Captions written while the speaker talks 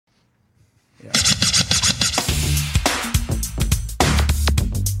Yeah.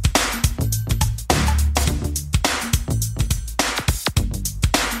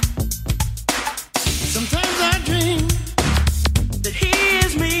 Sometimes I dream that he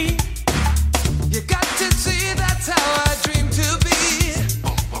is me. You got to see that's how I dream to be.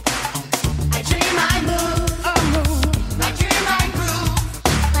 I dream I move. I move. I dream I groove.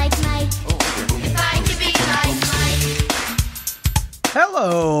 Like Mike. If I could be like Mike.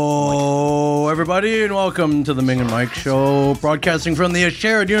 Hello, everybody, and welcome to the Ming and Mike Show, broadcasting from the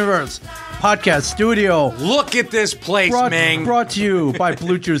Shared Universe podcast studio. Look at this place, Ming. Brought to you by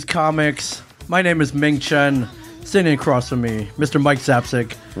Blue Juice Comics. My name is Ming Chen. Sitting across from me, Mr. Mike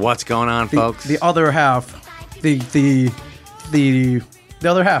Zapsik. What's going on, folks? The other half, the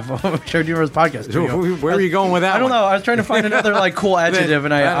other half of Shared Universe podcast studio. Where are you going with that? I don't know. I was trying to find another cool adjective,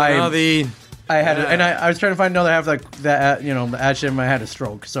 and I was trying to find another half the adjective. I had a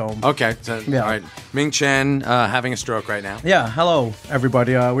stroke. So Okay, so, Yeah. all right. Ming Chen having a stroke right now. yeah, hello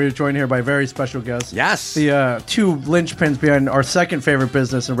everybody. We're joined here by a very special guest. Yes. The two linchpins behind our second favorite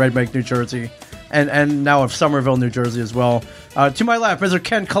business in Red Bank, New Jersey, and now of Somerville, New Jersey as well. To my left, Mr.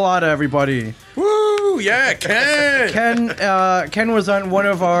 Ken Collada, everybody. Woo! Yeah, Ken. Ken was on one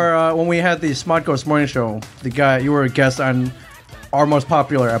of our when we had the Smart Ghost Morning Show. The guy, you were a guest on our most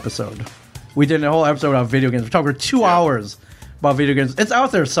popular episode. We did a whole episode about video games. We talked for 2 hours about video games. It's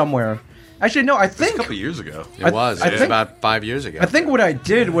out there somewhere. Actually, no, I think a couple years ago. It was. I It was think- about 5 years ago. I think what I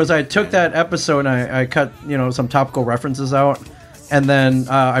did was I took that episode and I cut some topical references out, and then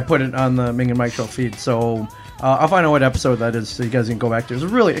I put it on the Ming and Mike Show feed. So I'll find out what episode that is so you guys can go back to. It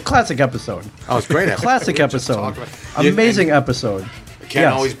was really a classic episode. Oh, it's great. Classic episode. talked about- Amazing episode. Ken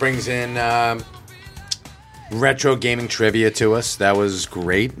Yes. always brings in retro gaming trivia to us. That was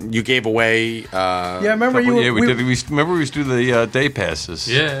great. You gave away. Yeah, remember you? Yeah, we did. Remember we used to do the day passes.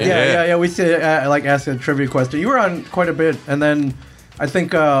 Yeah. We said ask a trivia question. You were on quite a bit, and then I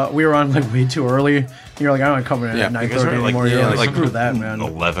think we were on way too early. You're like, I don't come in Yeah, at because 9:30 we're anymore. You're like, like screw that, man.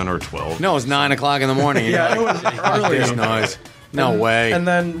 11 or 12. No, it was 9 o'clock in the morning. Yeah, it was early. This noise. No way. And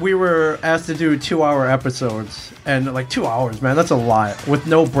then we were asked to do 2-hour episodes, and 2 hours, man, that's a lot with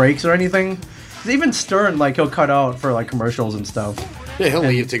no breaks or anything. Even Stern, he'll cut out for commercials and stuff. Yeah, he'll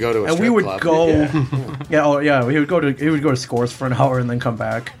leave to go to a And strip we would club. go, he would go to Scores for an hour and then come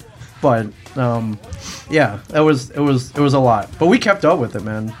back. But it was a lot. But we kept up with it,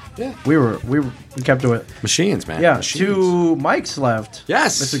 man. Yeah. we kept up with it. Machines, man. Yeah, Machines. 2 mics left.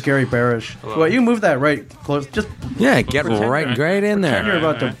 Yes. Mr. Gary Barish. Well, you move that right close. Just Yeah, get Pretend- right in pretend there. you're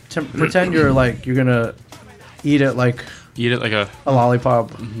about to pretend you're you're gonna eat it like Eat it like a a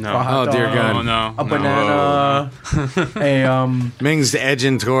lollipop. no. A hot Oh, dear dog, God. Oh no. A banana. a Ming's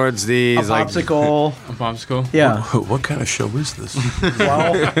edging towards a these. popsicle. A popsicle. Yeah. What kind of show is this?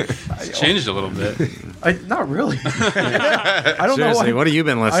 Well, It's changed a little bit. not really. I don't Seriously, know what have you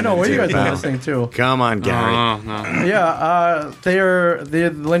been listening I to? know what you guys are pal? listening to. Come on, Gary. No. Yeah, they are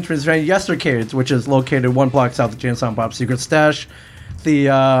the Lynchman's van YESTERcades, which is located 1 block south of Jane Silent Bob's Secret Stash. The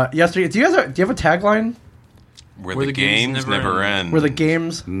YESTERcades. Do you have a tagline? Where the games never end. Where the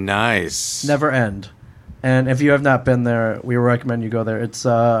games Nice. never end. And if you have not been there, we recommend you go there. It's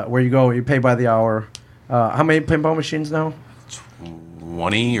where you go, you pay by the hour. How many pinball machines now?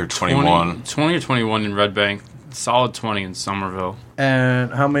 20 or 21. 20 or 21 in Red Bank. Solid 20 in Somerville.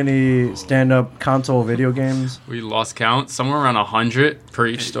 And how many stand-up console video games? We lost count. Somewhere around 100 per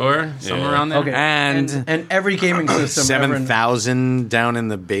each store. Somewhere around there. Okay, And every gaming system. ever in- 7,000 down in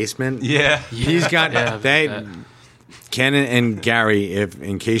the basement. Yeah. He's got Yeah, they. that- Ken and Gary, if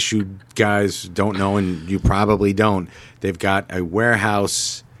in case you guys don't know, and you probably don't, they've got a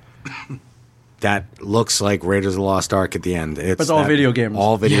warehouse that looks like Raiders of the Lost Ark at the end. It's all video games.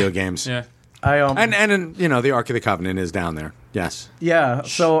 All video games. Yeah. I And the Ark of the Covenant is down there. Yes. yeah.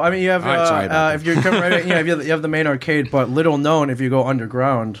 So I mean, you have All right, sorry about if you're coming right, you have the main arcade, but little known, if you go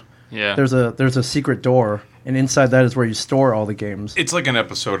underground, Yeah. there's a secret door, and inside that is where you store all the games. It's like an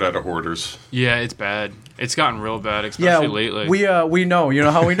episode out of Hoarders. Yeah, it's bad. It's gotten real bad, especially lately. we know. You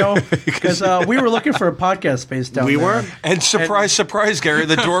know how we know? Because we were looking for a podcast space down there. We were? And surprise, Gary,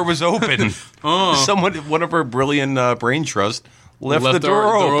 the door was open. Oh. One of our brilliant brain trust left the Left door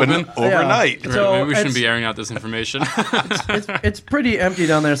our door open open? overnight. Yeah. So Maybe we shouldn't it's- be airing out this information. It's pretty empty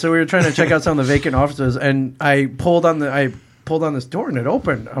down there, so we were trying to check out some of the vacant offices, and I pulled on this door and it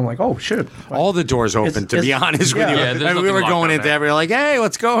opened. I'm like, oh shit! All the doors open, to be honest with yeah. you. Yeah, there's I mean, we nothing were locked going down into there. every like, hey,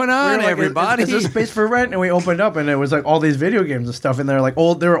 what's going We on, were like, everybody? Is there space for rent? And we opened up, and it was like all these video games and stuff in there.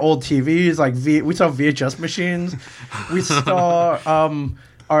 There were old TVs, we saw VHS machines. We saw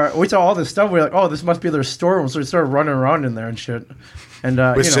we saw all this stuff. We were like, oh, this must be their storeroom. So we started running around in there and shit. and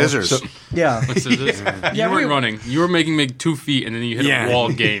With you know, scissors. Yeah, Scissors. You weren't running. You were making 2 feet, and then you hit Yeah. a wall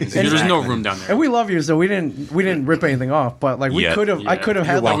of games. There's no Exactly. room down there. and we love you, so we didn't rip anything off. But like we Yet. could have, I could have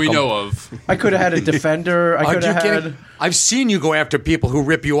had that we like, know of. I could have had a defender. I Are could you have kidding? had. I've seen you go after people who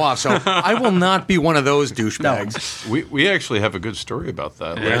rip you off, so I will not be one of those douchebags. We actually have a good story about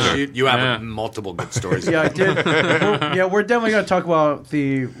that. Yeah. later. You have Yeah. multiple good stories. Yeah, I did. We're definitely going to talk about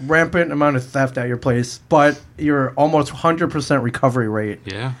the rampant amount of theft at your place, but your almost 100% recovery rate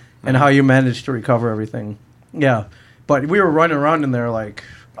Yeah. and how you managed to recover everything. Yeah, but we were running around in there like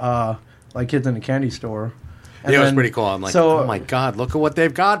kids in a candy store. And Yeah, it was then- pretty cool. I'm like, so- oh my god, look at what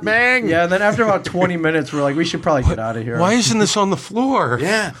they've got, man. Yeah, and then after about 20 minutes, we're like, we should probably get out of here. Why isn't this on the floor?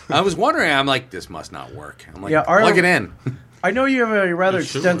 Yeah. I was wondering. I'm like, this must not work. I'm like, Yeah, plug it in. I know you have a rather It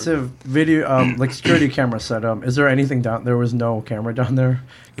should extensive video, like security camera setup. Is there anything down? There was no camera down there.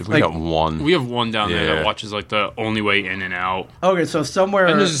 We got one. We have one down there Yeah. that watches like the only way in and out. Okay, so somewhere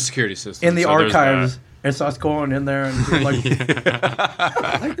And there's a security system in the so there's archives, that. it's us going in there and being like,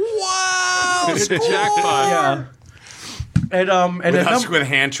 Wow. It's a jackpot. yeah. And With a us with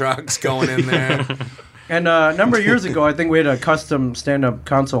hand trucks going in there. and a number of years ago, I think we had a custom stand-up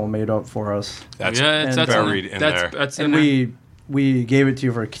console made up for us, That's Yeah, it's And that's buried in there. That's and in we gave it to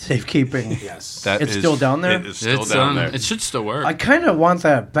you for safekeeping. Yes. That It's is- still down there? It is there. still It's, down there. It should still work. I kind of want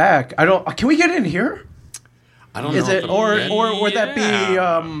that back. I don't. Can we get in here? I don't Is know. it if it'll or fit. or would that be?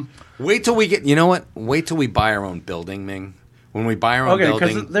 Yeah. Wait till we get. You know what? Wait till we buy our own building, Ming. When we buy our own Okay,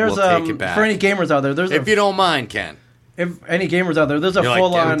 building, because there's we'll take it back. for any gamers out there, there's if a, you don't mind, Ken. if any gamers out there, there's a You're full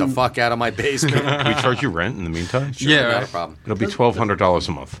like, get on the fuck out of my basement. we charge you rent in the meantime? Yeah, Not a right. problem. It'll be $1,200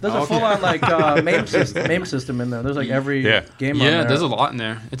 a month. there's a full on like MAME system in there. There's like every Yeah. game on Yeah, there. there's a lot in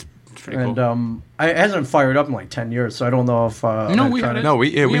there. It's pretty And cool. it hasn't fired up in like 10 years, so I don't know if No, I'd we try had to- it. No,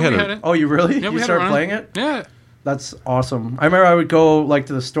 we had it. Oh, you really? Yeah, we you had started it playing running. it? Yeah. That's awesome. I remember I would go like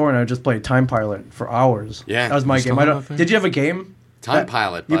to the store and I would just play Time Pilot for hours. Yeah. that was my You game. still I have don't. that thing? Did you have a game? Time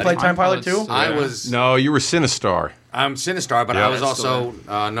Pilot. You buddy. played Time Pilot too? Pilot's still I there. was. No, you were Sinistar. I'm Sinistar, but Yeah. I was That's also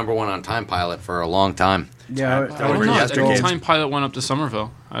number one on Time Pilot for a long time. Yeah, I I don't would know. I just think go. YESTErcades. Time Pilot went up to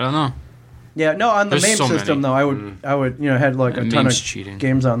Somerville. I don't know. Yeah, no, on the There's MAME so system many. though, I would had like a And ton of MAME's cheating.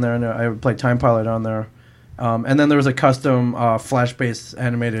 games on there, and I would play Time Pilot on there. And then there was a custom Flash-based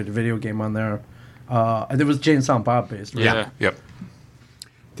animated video game on there. And it was Jane and Silent Bob based. Right? Yeah. Yep.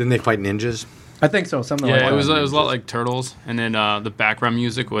 Didn't they fight ninjas? I think so. Something like Yeah, that. it was a lot like Turtles, and then the background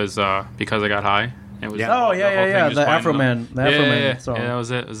music was Because I Got High. It was Yeah. the Oh, whole yeah, thing yeah. just The playing Afro them. Man. The Yeah, Afro yeah, Man yeah. song. Yeah, that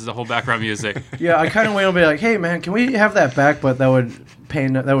was it. This is the whole background music. Yeah, I kind of went to be like, hey man, can we have that back? But that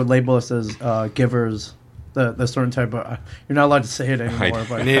would label us as givers, the certain type of. You're not allowed to say it anymore. Right.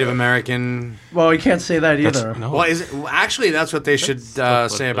 But Native American. well, you can't say that either. No. Well, is it, actually, that's what they should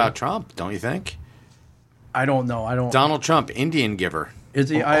That's say what about the- Trump, don't you think? I don't know. I don't. Donald Trump, Indian giver. Is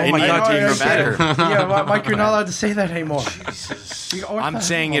he? my God, I Jane get it. Rebecca. Yeah, Mike, you're not allowed to say that anymore. I'm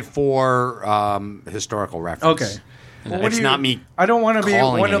saying it for historical reference. Okay. Well, what It's do you- not me. I don't want to be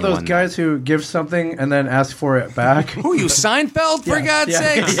calling one of those anyone guys who gives something and then asks for it back. Who you, Seinfeld, for Yeah, God's yeah,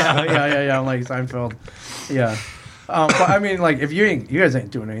 sakes? yeah. I'm like Seinfeld. Yeah. But I mean, like, if you guys ain't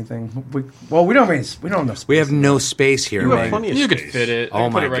doing anything. We don't have space. We have no space here, You have man. plenty of You could space. fit it. Oh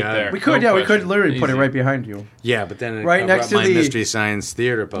Put my it right God. there. We could, No we could question. literally put it Easy. right behind you. Yeah, but then it Right covered next up to my the- Mystery Science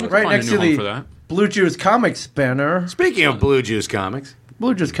Theater poster. Right Find a next new to home the for that. Blue Juice Comics banner. Speaking of Blue Juice comics,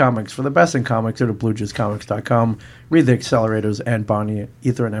 Blue Juice Comics. For the best in comics, go to bluejuicecomics.com. Read The Accelerators and Bonnie,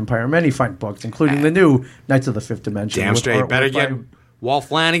 Ether and Empire. Many fine books, including the new Knights of the Fifth Dimension. damn with straight. artwork Better by- get Walt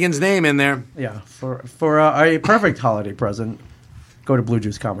Flanagan's name in there. Yeah, for a perfect holiday present, go to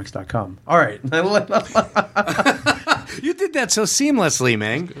bluejuicecomics.com. All right. You did that so seamlessly,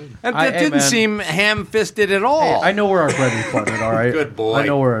 Ming. That Hey, didn't man. seem ham-fisted at all. I know where our bread is buttered, all right? Good boy. I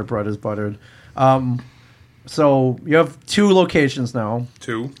know where our bread is buttered. So you have 2 locations now.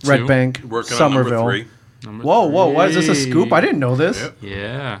 Two. Red Bank, Working Somerville. on number 3. Whoa, what is this a scoop? I didn't know this. Yep.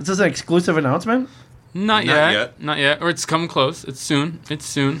 Yeah. Is this an exclusive announcement? Not Not yet. yet. Not yet. Or it's coming close. It's soon. But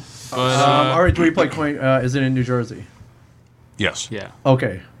All right, do we play coin? Is it in New Jersey? Yes. yeah.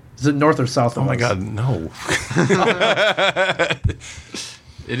 Okay. Is it north or south of Oh my us? God, no.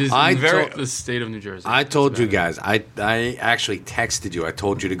 It is I in told- the state of New Jersey. I told you That's guys. I actually texted you. I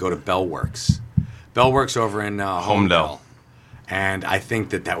told you to go to Bellworks. Bellworks over in Homedale. And I think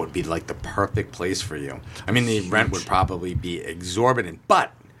that would be like the perfect place for you. I mean, the rent would probably be exorbitant,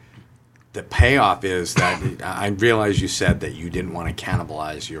 but the payoff is that I realize you said that you didn't want to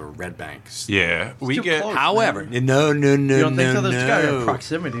cannibalize your Red Banks. Yeah. We too get. close. However, no, You don't think so? There's got to be no. a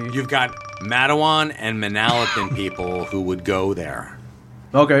proximity. You've got Matawan and Manalapan people who would go there.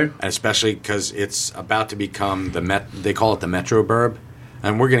 Okay. And especially because it's about to become they call it the Metro Burb.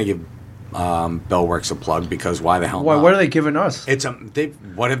 And we're going to give Bellworks a plug because why the hell What, not? what are they giving us? It's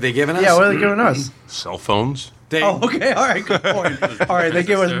what have they given us? Yeah, what are they giving us? Cell phones. They, Oh, okay. All right. Good point. All right. They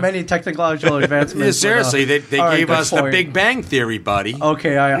gave us many technological advancements. Yeah, seriously, they all right, gave good us the point. Big Bang Theory, buddy.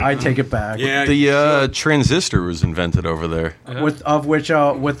 Okay, I take it back. Yeah, The transistor was invented over there. Of which,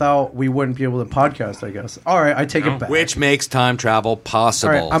 without we wouldn't be able to podcast. I guess. All right, I take it back. which makes time travel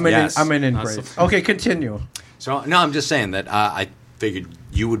possible. All right, yes. I'm in That's great. the- Okay, continue. So no, I'm just saying that I figured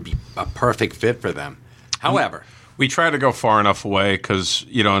you would be a perfect fit for them. However, We try to go far enough away because,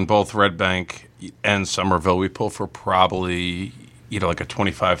 in both Red Bank and Somerville, we pull for probably, like a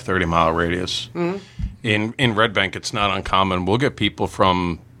 25, 30-mile radius. Mm-hmm. In Red Bank, it's not uncommon. We'll get people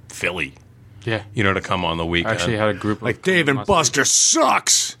from Philly, Yeah. To come on the I weekend. actually had a group like of Dave and Buster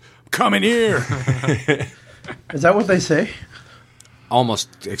sucks. Coming here. Is that what they say?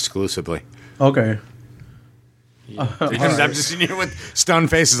 Almost exclusively. Okay. I'm just sitting here with stunned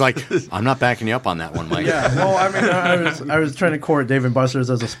faces like, I'm not backing you up on that one, Mike. Yeah. Well, I mean, I was trying to court Dave and Buster's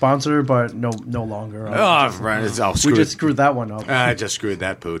as a sponsor, but no longer. Oh, right. we Screw just screwed that one up. I just screwed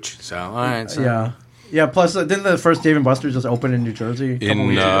that pooch. So, all right. So. Yeah. Yeah. Plus, didn't the first Dave and Buster's just open in New Jersey? a couple in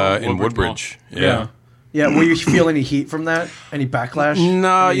weeks ago? in Woodbridge Woodbridge. Yeah. Yeah. Will you feel any heat from that? Any backlash?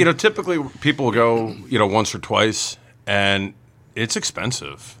 No, typically people go, once or twice, and it's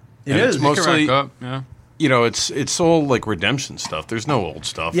expensive. It And is. It's You Pick her mostly, back up, yeah. it's all like redemption stuff. There's no old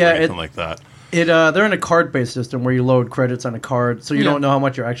stuff Yeah, or anything like that. They're in a card-based system where you load credits on a card, so you don't know how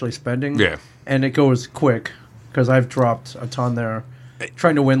much you're actually spending. Yeah. And it goes quick because I've dropped a ton there,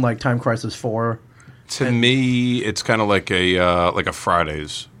 trying to win like Time Crisis 4. To me, it's kind of like a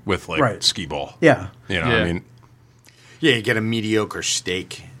Fridays with Right. skee ball. Yeah. I Yeah. mean, Yeah, you get a mediocre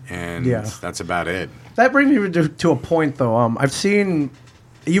steak, and Yeah. that's about it. That brings me to a point, though. I've seen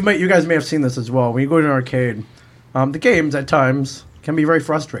you guys may have seen this as well. When you go to an arcade, the games at times can be very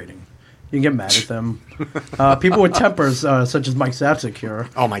frustrating. You can get mad at them. People with tempers, such as Mike Zapsik here,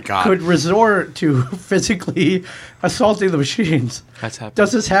 Oh, my God. could resort to physically assaulting the machines. That's happened.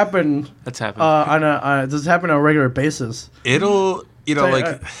 Does this happen? That's happened. Does this happen on a regular basis? it'll,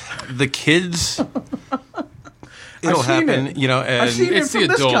 Say, the kids. It'll seen happen, it. and I've seen it. it's the from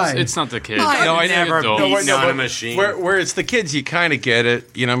this adults. guy. It's not the kids. I No, I It's the never adults. beat No, on a but machine. Where it's the kids, you kind of get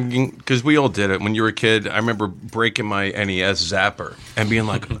it, because we all did it when you were a kid. I remember breaking my NES zapper and being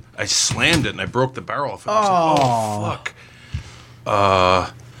like, I slammed it and I broke the barrel off. And I was like, oh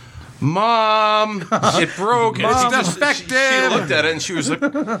fuck. Mom, it broke. And Mom. she looked at it and she was like,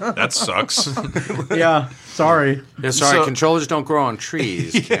 that sucks. Yeah, sorry. Yeah, sorry, So- controllers don't grow on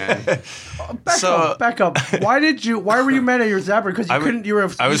trees, Ken. Back up. Why were you mad at your zapper? Because you w- couldn't. You were.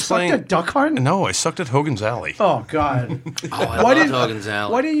 I you was sucked playing- at Duck Hunt. No, I sucked at Hogan's Alley. Oh God. Oh, I Why love didn't- Hogan's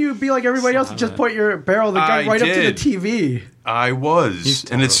Alley. Why didn't you be like everybody else and just point your barrel of the gun I right up to the did. TV? I was,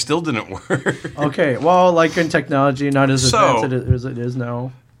 and it still didn't work. Okay. Well, like in technology, not as So- advanced as it is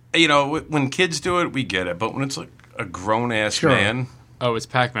now. When kids do it, we get it. But when it's like a grown ass Sure. man, Oh, it's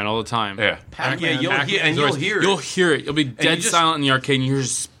Pac-Man all the time. yeah, Pac-Man. you'll hear, and Pac-Man's you'll always- hear it. You'll be dead just- silent in the arcade, and you're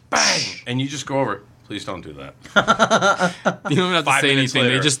just Bang, and you just go over. Please don't do that. you don't have to 5 say minutes anything. They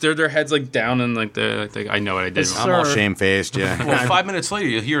later. just their heads like down and like I know what I did. It's wrong. I'm all Sir. shamefaced, yeah. Well, 5 minutes later,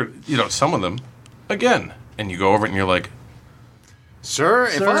 you hear some of them again, and you go over it, and you're like, Sir,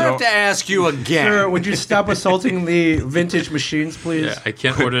 if Sir? I have to ask you again. Sir, would you stop assaulting the vintage machines, please? Yeah, I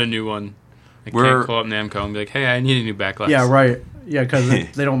can't order a new one. I We're- can't call up Namco and be like, "Hey, I need a new backlash." Yeah, right. Yeah, because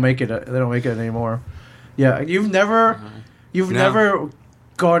they don't make it. They don't make it anymore. Yeah, you've never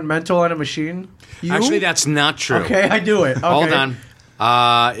gone mental on a machine. You? Actually, that's not true. okay. I do it. Okay. Hold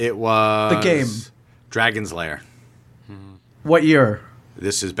on. It was... The game. Dragon's Lair. What year?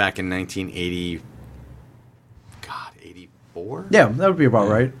 This is back in 1980... God, 84? Yeah, that would be about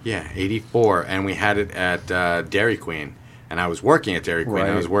right. Yeah, 84. And we had it at Dairy Queen. And I was working at Dairy Queen. Right.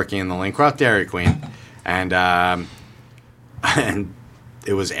 I was working in the Lincroft Dairy Queen. And and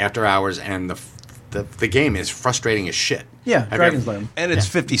it was after hours, and the game is frustrating as shit. Yeah, Have you Dragon's ever- Lair. and it's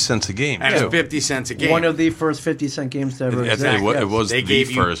 50 cents a game. And too. it's 50 cents a game. One of the first 50-cent games to ever It- exist. it wa- Yes. it was They the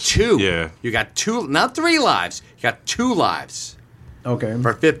gave you first. 2. Yeah. You got 2, not 3 lives. You got 2 lives Okay.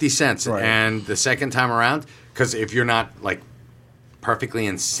 for 50 cents. Right. And the second time around, because if you're not like perfectly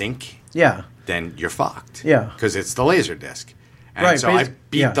in sync, Yeah. then you're fucked. Yeah. Because it's the laser disc. And Right, so I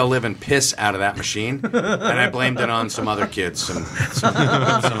beat yeah. the living piss out of that machine, and I blamed it on some other kids, some of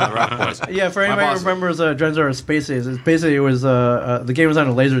the rough boys. Yeah, for My anybody who boss- remembers Drenzer Spaces, it was the game was on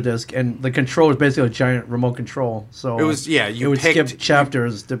a laser disc, and the control was basically a giant remote control. So It was- yeah, you it would picked- skip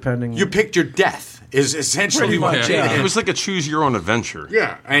chapters depending. You picked your death, is essentially Pretty what much, it yeah. is. It was like a choose your own adventure.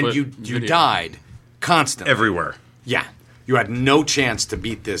 Yeah, and But you video. died constantly. Everywhere. Yeah. You had no chance to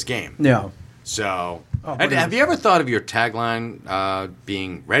beat this game. Yeah. So, but and it have was- you ever thought of your tagline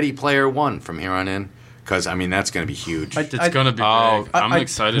being Ready Player One from here on in? Because, I mean, that's going to be huge. It's gonna be Oh, big. I'm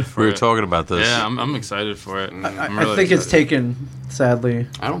excited for We were it. talking about this. Yeah, I'm excited for it. I'm I really think it's excited. taken, sadly.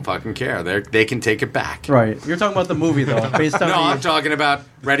 I don't fucking care. They can take it back. Right. You're talking about the movie, though, based on No, the... I'm talking about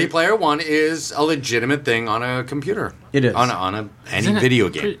Ready Player One is a legitimate thing on a computer. It is. On any Isn't it video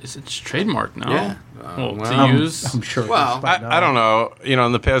game. It's trademarked now. Yeah. Well, well, to use. I'm sure. it Well, is by now. I don't know. You know,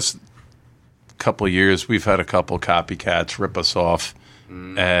 in the past couple of years, we've had a couple copycats rip us off,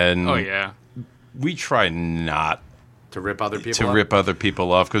 and Oh yeah. we try not To rip other people to off? rip other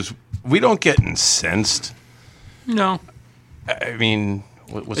people off because we don't get incensed. No, I mean,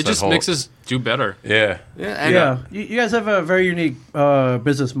 what's it that just whole, makes us do better. Yeah. Yeah, and Yeah, you guys have a very unique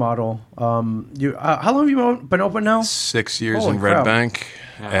business model. You how long have you been open now? 6 years Holy in Red crap. Bank.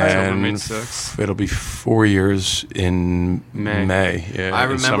 October And made 6. it'll be 4 years in May. May. Yeah, I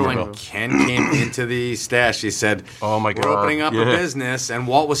in remember when Somerville. Ken came into the stash, he said, Oh, my we're God. opening up a Yeah. business. And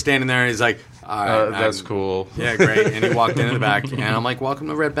Walt was standing there and he's like, all right, That's I'm- cool. Yeah, great. And he walked into the back, and I'm like, welcome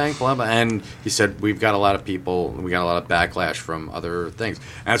to Red Bank, blah, blah. And he said, we've got a lot of people, we got a lot of backlash from other things.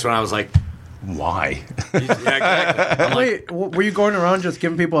 And that's when I was like, Why? yeah, exactly. I'm like, Wait, were you going around just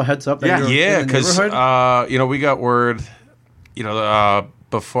giving people a heads up? That Yeah. you're Yeah, in the because neighborhood? we got word.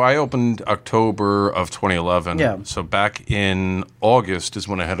 Before I opened October of 2011. Yeah. So back in August is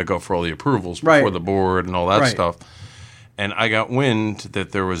when I had to go for all the approvals Right. before the board and all that Right. stuff. And I got wind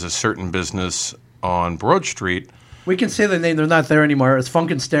that there was a certain business on Broad Street. We can say the name. They're not there anymore. It's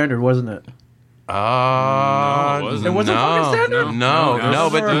Funkin' Standard, wasn't it? No, it wasn't. It wasn't fucking standard? No,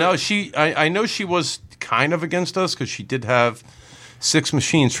 but No. no, I know she was kind of against us because she did have 6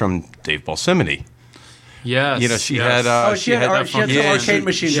 machines from Dave Balsimony. Yes. You know, she yes. had. She had that some funky- arcade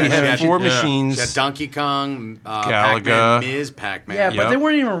machines. She in had there. 4 Yeah. machines. she had Donkey Kong, Galaga. Pac-Man, Ms. Pac-Man. Yeah, but Yep. they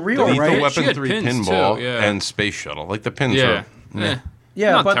weren't even real, Lethal right? Weapon She had 3 pins, pinball too, yeah. and Space Shuttle. Like the pins Yeah. are. Eh.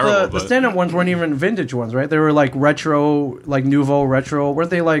 Yeah, Not but terrible, the but- standard ones weren't even vintage ones, right? They were like retro, like nouveau retro. Weren't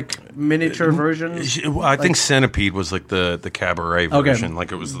they like miniature versions? I think Centipede was like the cabaret Okay. version.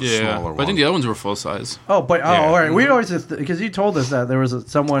 Like it was the Yeah, smaller but one. I think the other ones were full size. Oh, but Yeah. all right. We always because you told us that there was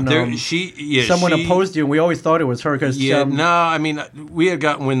someone There- someone she- opposed you, and we always thought it was her because Yeah, no, I mean, we had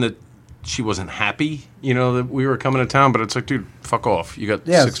gotten wind that she wasn't happy, that we were coming to town, but it's like, dude, fuck off. You got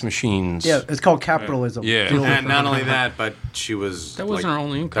Yes. 6 machines. yeah, it's called capitalism. Yeah. Deal with And it. not only that, but she was That wasn't her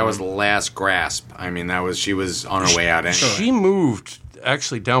only income. That was the last grasp. I mean, she was on her way out anyway. She moved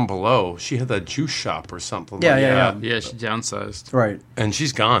actually down below. She had that juice shop or something. Yeah, like yeah, that. Yeah, she downsized. right. And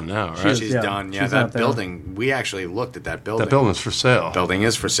she's gone now, right? is. She's Yeah, done. Yeah, she's not that there. building. We actually looked at that building. That building's for sale. Building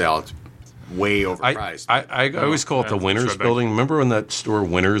is for sale. It's way overpriced. I always call it the Yeah, Winners it's right back. building. Remember when that store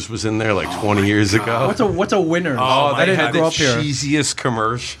Winners was in there like 20 years ago? What's a winner? Oh, I they didn't had grow the up here. cheesiest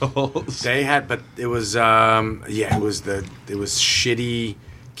commercials. They had, but it was it was shitty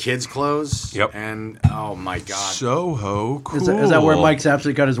kids clothes. Yep. And oh my god. Soho, cool. Is that where Mike's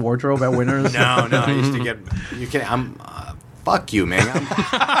actually got his wardrobe at Winners? No, I used to get. You can. Fuck you, man.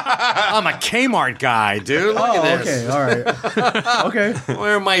 I'm a Kmart guy, dude. Look Oh, at okay, this. all right, okay.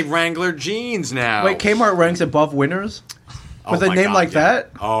 Where are my Wrangler jeans now? Wait, Kmart ranks above Winners Oh with a my name God, like yeah.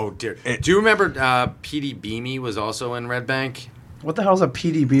 that? Oh dear. Do you remember P.D. Beamy was also in Red Bank? What the hell's a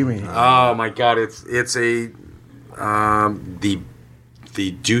PDB mean? Oh my God! It's a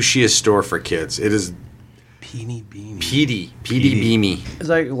the douchiest store for kids. It is Peeny Beanie. P.D. Beamy. Is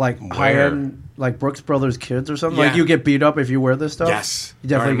that like high end, like Brooks Brothers kids or something? Like Yeah. you get beat up if you wear this stuff? Yes, you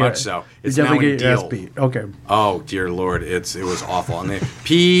definitely very get, much so. You It's definitely now in get your ass deal. beat. Okay, Oh dear Lord! It was awful. And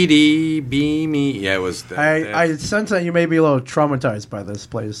P.D. Beamy. Yeah, it was. I sense that you may be a little traumatized by this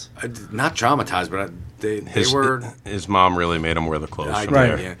place. Not traumatized, but they were. His mom really made him wear the clothes. I from Right.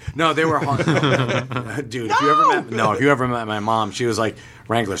 did, there. yeah. No, they were hard. Dude, if you ever met my mom, she was like,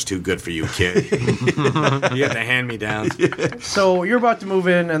 Wrangler's too good for you, kid. You have to hand me down. So you're about to move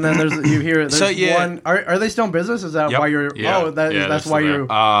in, and then you hear there's So, yeah. one. Are they still in business? Is that Yep. why you're? Yeah. Oh, Yeah, that's they're why still you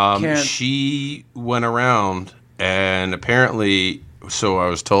there. can't. She went around and apparently, so I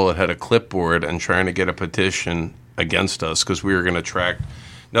was told, it had a clipboard and trying to get a petition against us because we were going to track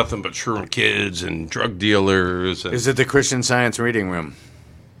nothing but truant kids and drug dealers. And, Is it the Christian Science Reading Room?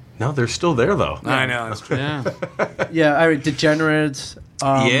 no, they're still there though. I know, that's true. Yeah. Yeah, I mean degenerates.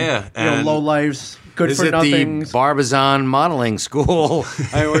 Yeah, and- low lives, good Is for it the nothings. Barbizon Modeling School?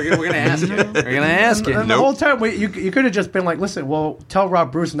 We're going to ask you. We're going to ask you. And the whole time, you could have just been like, "Listen, well, tell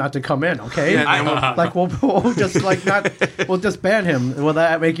Rob Bruce not to come in, okay? Yeah, Like, we'll just like not, we'll just ban him. Will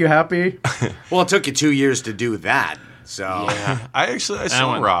that make you happy? Well, it took you 2 years to do that. So I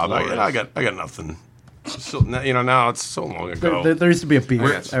saw went Rob. glorious. I got nothing. So, now it's so long ago. There used to be a beef.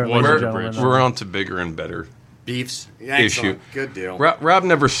 We're- ladies and gentlemen. We're on to bigger and better Beefs. issue. Good deal. Rob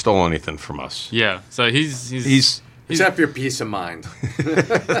never stole anything from us. Yeah. So he's Except for your peace of mind.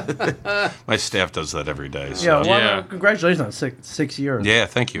 My staff does that every day. So. Yeah, well, Yeah. congratulations on 6 years. Yeah,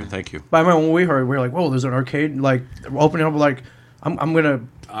 thank you. But I remember when we heard, we were like, "Whoa, there's an arcade!" Like opening up, like I'm gonna.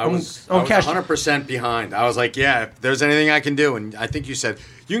 I was cash. 100% behind. I was like, yeah, if there's anything I can do. And I think you said,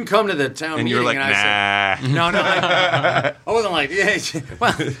 you can come to the town And meeting. you're like, and I said, nah. no, I wasn't like, yeah.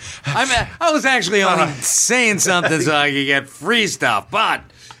 Well, I was actually only saying something so I could get free stuff. But,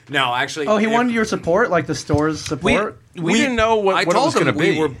 no, actually. Oh, he wanted your support, like the store's support. We didn't know what it was going to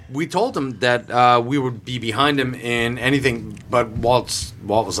be. We told him that we would be behind him in anything. But Walt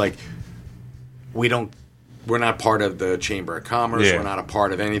was like, we're not part of the Chamber of Commerce. Yeah. We're not a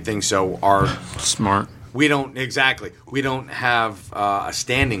part of anything. So smart. we don't have a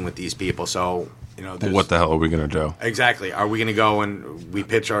standing with these people. So What the hell are we going to do? exactly, are we going to go and we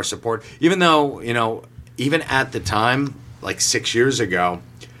pitch our support? Even though even at the time, like 6 years ago,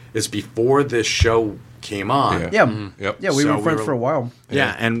 it's before this show came on. Yeah. Yeah, Yep. yeah, we So were we friends were- for a while.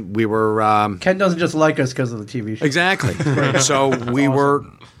 Yeah, and we were Ken doesn't just like us because of the TV show. exactly. So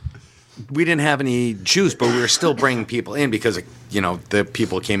we didn't have any juice, but we were still bringing people in because the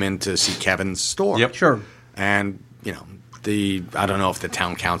people came in to see Kevin's store. Yep. Sure. And I don't know if the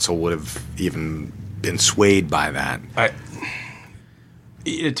town council would have even been swayed by that.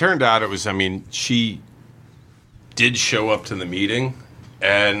 It turned out she did show up to the meeting,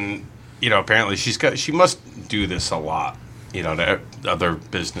 and apparently she must do this a lot, to other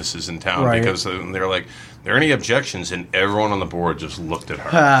businesses in town, Right. because they're like, there are any objections, and everyone on the board just looked at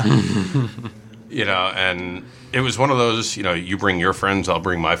her. And it was one of those, you bring your friends, I'll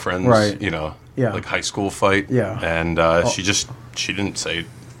bring my friends, Right. Yeah. like high school fight. Yeah. And she didn't say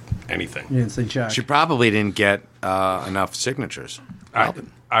anything. You didn't say Jack. She probably didn't get enough signatures.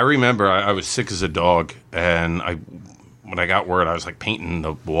 I remember I was sick as a dog, and when I got word, I was like painting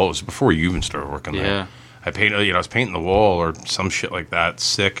the wall. It was before you even started working there. Yeah. I was painting the wall or some shit like that,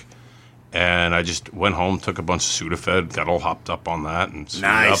 sick. And I just went home, took a bunch of Sudafed, got all hopped up on that, and suited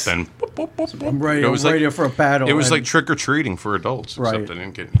Nice. up, and boop, boop, boop, boop. I'm ready, It was ready for a battle. It was and- like trick or treating for adults, Right. except I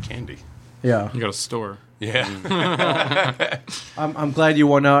didn't get any candy. yeah. You got a store. Yeah, I'm glad you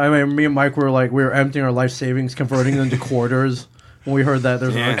won out. I mean, me and Mike were like, we were emptying our life savings, converting them to quarters. When we heard that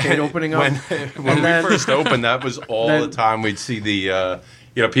there's an arcade opening up, when then- we first opened, that was all then- the time we'd see the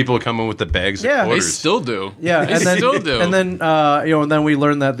people would come in with the bags Yeah. of They quarters. still do. yeah, They and then still do. and then and then we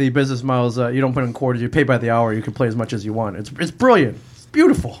learned that the business miles you don't put in quarters, you pay by the hour. You can play as much as you want. It's brilliant. It's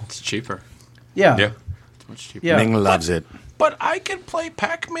beautiful. It's cheaper. Yeah, Yeah. It's much cheaper. yeah. Ming loves it. But I can play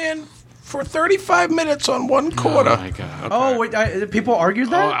Pac-Man for 35 minutes on one quarter. Oh my god. Oh wait, people argued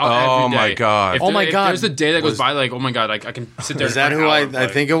that. Oh, every my day. God. If Oh my if God. There's a day that goes Was- by like, oh my god, like I can sit there. Is that for an who hour I and play.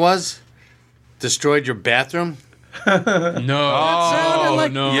 think it was? Destroyed your bathroom? No. sounded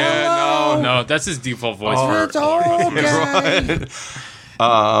like, No, that's his default voice.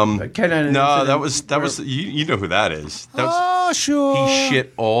 Ken had an No, incident that where- was you know who that is. That was, Oh, sure. he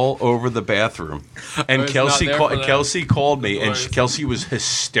shit all over the bathroom, and was not there for that. Kelsey called me, and Of course. Kelsey was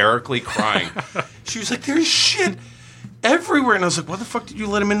hysterically crying. She was like, "There's shit everywhere," and I was like, "Why the fuck did you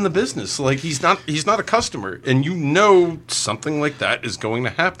let him in the business? Like he's not a customer, and something like that is going to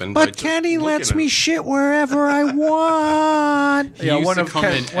happen." by But just Kenny looking lets at me it." shit wherever I want. He Yeah, used one to of come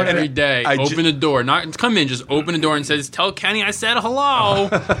Ken- in one of every the- day, open the door, not come in, just open the door and says, "Tell Kenny I said hello,"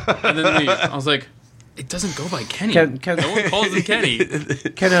 and then leave. I was like, it doesn't go by Kenny. Ken- No one calls him Kenny.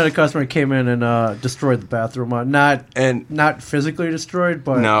 Ken had a customer came in and destroyed the bathroom. Not physically destroyed,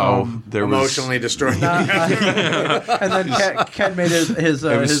 but No, there was Emotionally destroyed. and then Ken made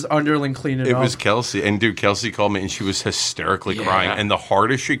his underling clean it It up. was Kelsey, and dude, Kelsey called me, and she was hysterically Yeah. crying. And the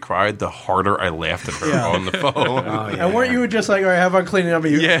harder she cried, the harder I laughed at her Yeah. on the phone. And weren't you just like, all right, have fun cleaning up,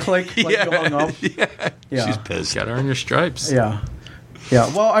 and you click, like yeah, you hung up? Yeah. She's pissed. Got to earn your stripes. Yeah. Yeah.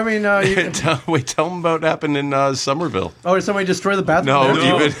 Well, I mean, you, Tell them about what happened in Somerville. oh, did somebody destroy the bathroom? No,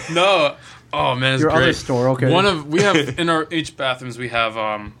 there? even No. Oh man, it's Your great. other store, okay. We have in our each bathrooms we have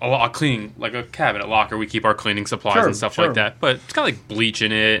a cleaning, like a cabinet locker. We keep our cleaning supplies Sure, and stuff sure. like that. But it's got like bleach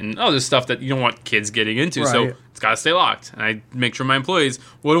in it and other stuff that you don't want kids getting into. Right. So it's got to stay locked. And I make sure my employees,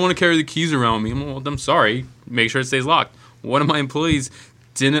 well, I don't want to carry the keys around me. Well, I'm sorry. Make sure it stays locked. One of my employees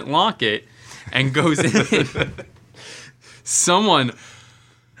didn't lock it and goes in. Someone,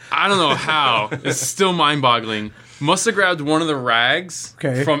 I don't know how, it's still mind-boggling, must have grabbed one of the rags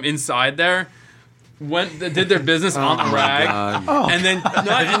Okay. from inside there, did their business on the rag, and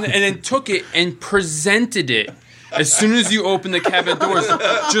then took it and presented it As soon as you open the cabinet doors,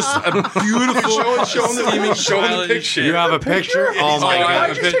 just a beautiful Show him the picture. You have a picture? Oh my Oh, I god!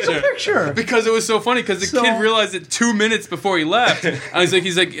 have Why'd you take a picture? Because it was so funny. Because the kid realized it 2 minutes before he left.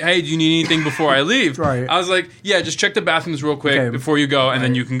 He's like, hey, do you need anything before I leave? Right. I was like, yeah, just check the bathrooms real quick before you go, and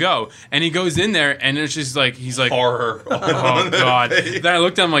then you can go. And he goes in there, and it's just like he's like, Horror. oh god. Then I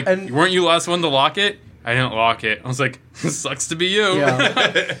looked at him like, weren't you the last one to lock it? I didn't lock it. I was like, sucks to be you.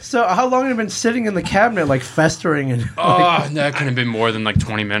 Yeah. So how long had it been sitting in the cabinet, like festering? And Oh, that could have been more than like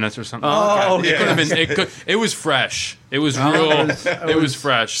 20 minutes or something. It could have been. It was fresh. It was real. It was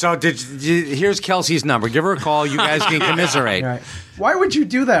fresh. So here's Kelsey's number. Give her a call. You guys can commiserate. Right. Why would you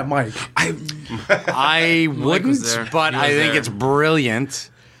do that, Mike? I was wouldn't, there. but He was I think there. it's brilliant.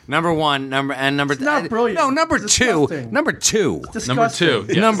 Number one, number not brilliant. No, number It's two. disgusting. Number two. Disgusting. Number 2.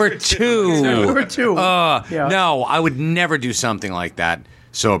 Yes. Number two. Number two. Yeah. No, I would never do something like that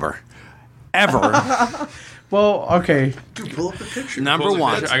sober. Ever. Well, okay. Dude, pull up the picture. Number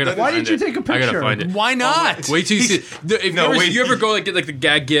one. I gotta Why find did you it. take a I gotta picture? find it. Why not? Wait till you see. You ever go like get like the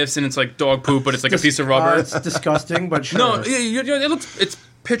gag gifts and it's like dog poop, but it's like a piece of rubber. It's disgusting, but sure. No, it's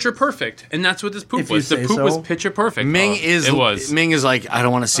picture perfect, and that's what this poop If you was. The say poop was so. picture perfect. Ming It Ming is like, I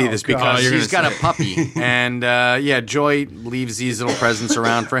don't want to see this God. because You're he's got gonna a puppy, and Joy leaves these little presents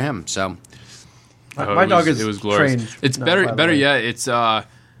around for him. So My dog is It was glorious. trained. It's No, better. by the Better way. yet, it's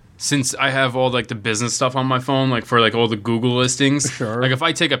since I have all like the business stuff on my phone, like for like all the Google listings. Sure. Like if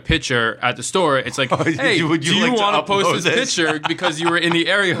I take a picture at the store, it's like, hey, would you do you like to want to post upload this picture because you were in the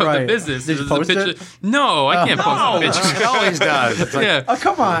area of the Right. business? Did you There's a post it? picture. No, I can't post a picture. it always does. It's like, Yeah. Oh,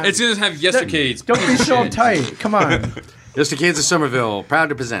 come on. It's gonna have YESTERcades. Don't be so uptight. Come on. YESTERcades of Somerville, proud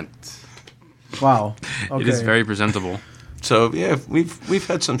to present. Wow. Okay. It is very presentable. So yeah, we've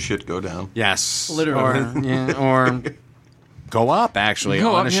had some shit go down. Yes, Literally. or go up actually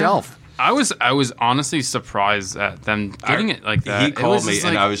Go on up, a yeah. shelf. I was honestly surprised at them getting it like that. He It called was me just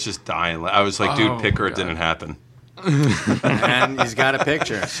and like- I was just dying. I was like, dude, Oh, pick her. It God. didn't happen. And he's got a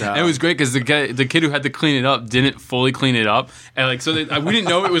picture. So It was great because the kid who had to clean it up didn't fully clean it up, and like so we didn't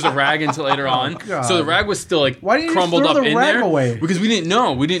know it was a rag until later on. God. So the rag was still like Why didn't you crumbled throw up the in rag there away? because we didn't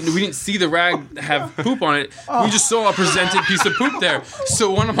know. We didn't see the rag have poop on it. We just saw a presented piece of poop there. So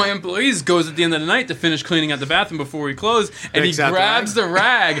one of my employees goes at the end of the night to finish cleaning out the bathroom before we close, and Picks he out the grabs the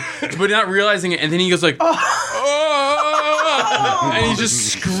rag, but not realizing it, and then he goes like, "Oh!" and he's just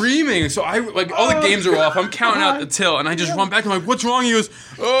screaming. So I like all the games are off. I'm counting out the till, and I just run back. I'm like, "What's wrong?" He goes,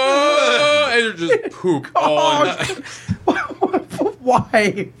 "Oh!" and there's just poop all in the-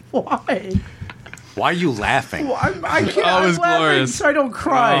 Why? Why are you laughing? I can't. Oh, it was I'm laughing glorious. so I don't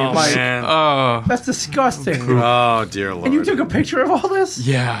cry. Oh Mike. man! Oh, That's disgusting. Oh dear Lord! And you took a picture of all this?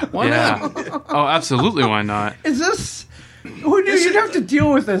 yeah. Why not? Oh, absolutely. Why not? Is this? Who knew you'd have to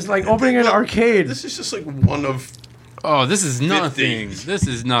deal with this? Like opening an arcade. This is just like one of. Oh, this is nothing. This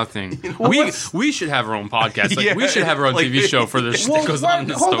is nothing. what's- We should have our own podcast. Like, Yeah, we should have our own like- TV show for this shit that goes on in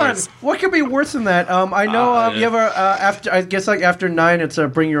the hold on. stores. What could be worse than that? I know Yeah. you have a after. I guess like after 9, it's a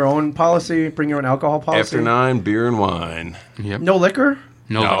bring your own policy. Bring your own alcohol policy. After 9, beer and wine. Yep. No liquor.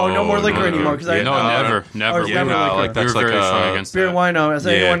 No. Oh, no more liquor anymore. Because I No, never. Oh, it's We never were- liquor. like that's we were like very strong a against beer that. and wine. Now, has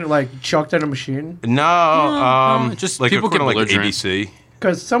Yeah. anyone like chucked in a machine? No, just like people according get to like belligerent. ABC.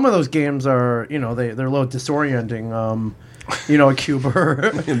 Because some of those games are, they're a little disorienting. A cuber.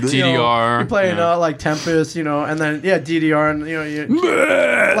 DDR. You're playing yeah. like Tempest, and then DDR, and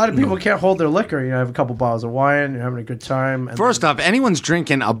a lot of people can't hold their liquor. You have a couple bottles of wine, you're having a good time. And First off, anyone's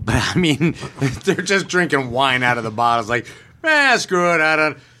drinking they're just drinking wine out of the bottles. Like, screw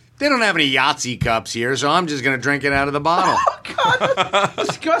it. They don't have any Yahtzee cups here, so I'm just gonna drink it out of the bottle.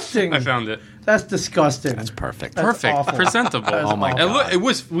 disgusting. I found it. That's disgusting. That's perfect. That's Perfect. awful. Presentable. That is Oh my awful. God.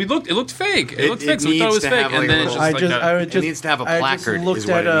 It looked fake. It looked It fake. So we thought it needs was to fake, have, like, and then a it's little- just like that. It needs to have a placard, I just is looked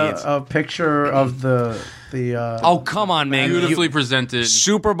what at it needs. a picture of the Oh, come on, Ming. Beautifully presented.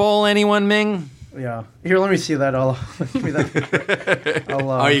 Super Bowl, anyone, Ming? yeah. Here, let me see that. Give me that.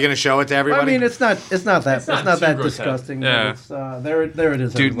 Are you going to show it to everybody? I mean, it's not that not that too grotesque. disgusting. Yeah. But it's, there it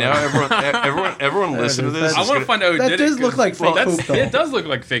is. Dude, now everybody. everyone listen to this. I want to find out who That did does it. look like fake poop, though. It does look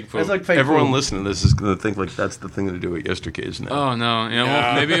like fake poop. It's like fake Everyone poop. listening to this is going to think like that's the thing to do at YESTErcades now. Oh no!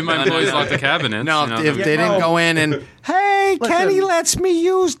 Well, maybe my employees locked the cabinet. no, if they didn't no. go in and, hey, Kenny lets me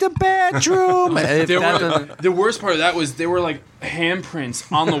use the bathroom. The worst part of that was there were like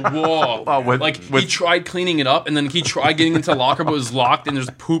handprints on the wall. He tried cleaning it up, and then he tried getting into the locker, but it was locked, and there's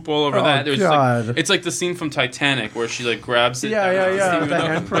poop all over that. There's God. Like, it's like the scene from Titanic where she like grabs it. Yeah, down yeah, the yeah, thing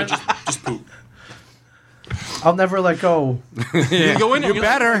the with handprint. just poop. I'll never let go. You go in. You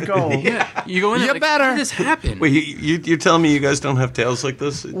better. Go. Yeah, you go in. You like, better. How did this happen? Wait, you're telling me you guys don't have tales like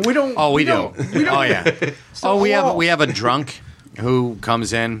this? We don't. Oh, we do. don't- We don't. Oh, yeah. So, we well- have a drunk who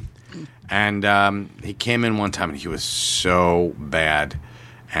comes in, and he came in one time and he was so bad,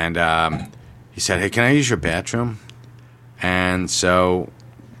 and he said, "Hey, can I use your bathroom?" And so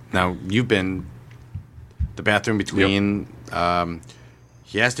now you've been the bathroom between.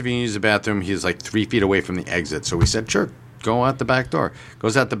 He asked if he can use the bathroom. He's like 3 feet away from the exit, so we said, "Sure, go out the back door."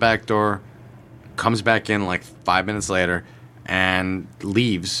 Goes out the back door, comes back in like 5 minutes later, and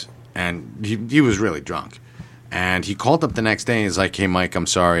leaves. And he was really drunk. And he called up the next day and he's like, "Hey, Mike, I'm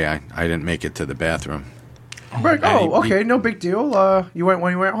sorry. I didn't make it to the bathroom." Right. And Oh, okay, no big deal. You went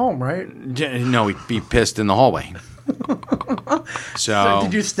when you went home, right? No, he pissed in the hallway. So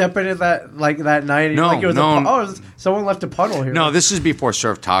did you step into that that night? And No, like it was no. Someone left a puddle here. No, this is before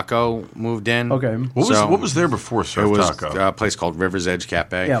Surf Taco moved in. Okay. What was there before Surf It was Taco? a place called River's Edge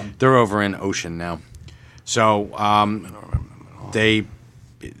Cafe. Yeah. They're over in Ocean now. So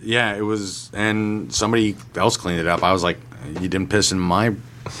it was, and somebody else cleaned it up. I was like, "You didn't piss in my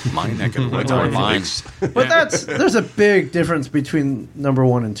neck of the woods or mine." But there's a big difference between number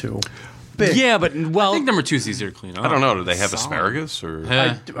 1 and 2. Big. Yeah, but I think number 2 is easier to clean up. I don't know. Do they have asparagus or?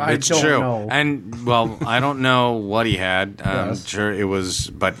 Yeah. I it's don't true. know. And well, I don't know what he had. I'm Yes. sure it was,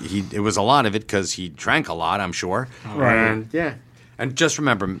 but it was a lot of it because he drank a lot. I'm sure. Right. And, yeah. And just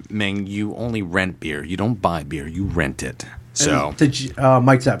remember, Ming, you only rent beer. You don't buy beer. You rent it. So And did you,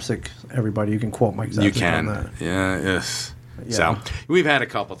 Mike Zapsik, everybody, you can quote Mike Zapsik you on can. that. Yeah. Yes. Yeah. So we've had a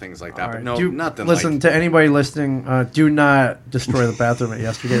couple things like that, All but right. no, nothing. Listen like, to anybody listening. Do not destroy the bathroom at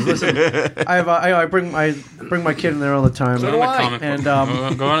YESTErcades. Listen, I bring my kid in there all the time. So do Go on I. the comic And,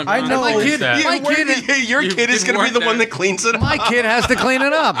 book. Go on. I go on know- the My police kid- stat. my kid- your You kid is didn't going to be the work one there. that cleans it up. my kid has to clean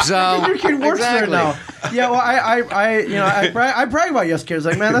it up. So your kid works exactly. there now. Yeah, well, I brag about YESTercades.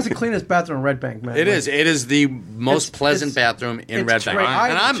 Like, man, that's the cleanest bathroom in Red Bank, man. It Like, is. It is the most It's- pleasant it's- bathroom in it's Red Bank, great.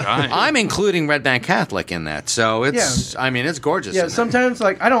 and Giant. I'm including Red Bank Catholic in that. So it's. I mean, it's gorgeous. Yeah, in there. sometimes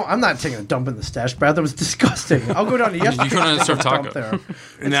like I'm not taking a dump in the stash bathroom. It's disgusting. I'll go down to YESTercades. You go down to Surf dump Taco.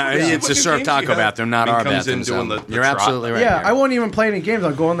 there. No, it's a What surf games taco you have? bathroom, not He our comes in bathroom. doing So the you're trot. absolutely right. Yeah, here. I won't even play any games.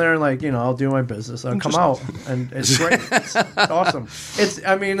 I'll go in there and I'll do my business. I'll come out, and it's great. It's awesome.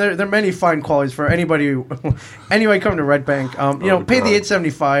 There are many fine qualities for anybody come to Red Bank. Pay God. the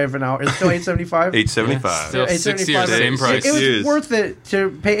 $8.75 an hour. It's still $8.75. $8.75. Still Yeah, 60 or $8.75. same price. It was Yes. worth it to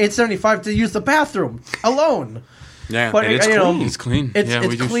pay $8.75 to use the bathroom alone. Yeah, But And it's clean. It's clean. It's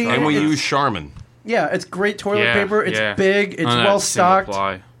we do clean. Charmin. And we It's- use Charmin. Yeah, it's great toilet Yeah, paper. It's yeah. big. It's None of that well single stocked.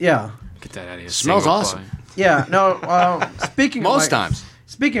 ply. Yeah, Get that out of here. Smells Single awesome. ply. yeah. No, speaking Most of Mike- times.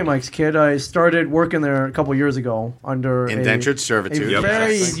 Speaking of Mike's kid, I started working there a couple years ago under Indentured a servitude. Yep.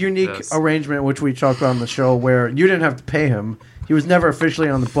 very Yes. unique Yes. arrangement, which we talked about on the show, where you didn't have to pay him. He was never officially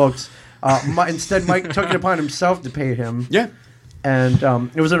on the books. Instead, Mike took it upon himself to pay him. Yeah. And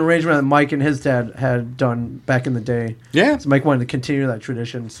it was an arrangement that Mike and his dad had done back in the day. Yeah. So Mike wanted to continue that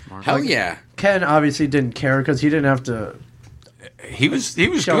tradition. Hell yeah. Ken obviously didn't care because he didn't have to. He was Show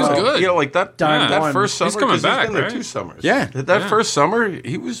good. up. Good. You know, like that Dime that one. first summer. He's coming 'cause back, been there right? 2 summers. Yeah. That first summer,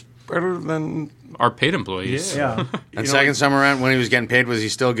 he was better than. Our paid employees. Yeah. And second summer around when he was getting paid, was he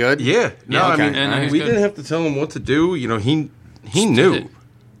still good? Yeah. No, Yeah, okay. I mean, And he's we good. didn't have to tell him what to do. You know, he did knew. it.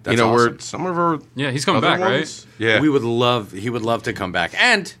 That's where awesome. some of our Yeah, he's coming other back, ones, Yeah. He would love to come back.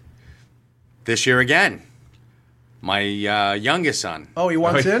 And this year again, my youngest son. Oh, he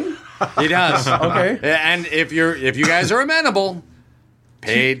wants in? He does. Okay. And if you guys are amenable,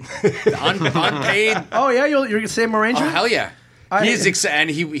 paid, unpaid. Oh, yeah, you're the same Oh, arrangement? hell yeah. I- And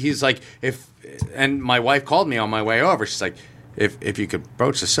he's like, and my wife called me on my way over. She's like, if you could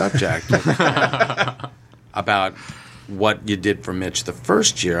broach the subject about what you did for Mitch the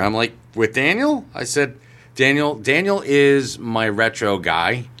first year. I'm like, with Daniel? I said, Daniel is my retro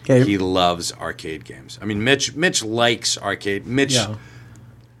guy. Okay. He loves arcade games. I mean, Mitch likes arcade. Mitch, Yeah.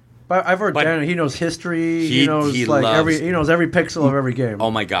 But I've heard But- Daniel, he knows history. He He knows loves- he knows every pixel of every game.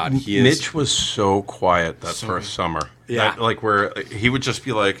 oh my God, he is. Mitch was so quiet that first summer. Yeah. Like where he would just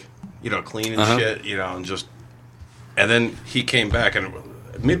be like, cleaning shit, and just. And then he came back, and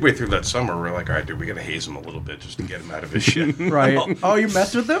midway through that summer, we're like, all right, dude, we got to haze him a little bit just to get him out of his shit. Right. Oh, you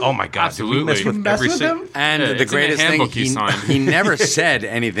messed with him? Oh my God, dude, we Absolutely. messed You with messed every with sing- him? And Yeah, the it's in the greatest thing, handbook you signed. he never said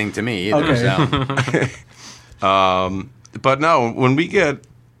anything to me either. Okay. So. But no, when we get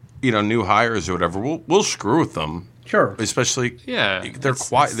new hires or whatever, we'll screw with them. Sure. Especially, Yeah, they're it's-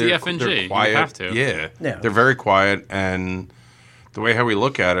 quiet. it's They're, the FNG. they're You quiet. have to. Yeah, Yeah. they're very quiet, and the way how we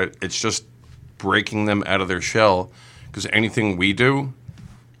look at it, it's just breaking them out of their shell. Because anything we do,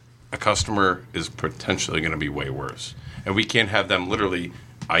 a customer is potentially going to be way worse. And we can't have them literally,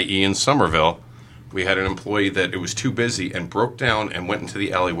 i.e. in Somerville, we had an employee that it was too busy and broke down and went into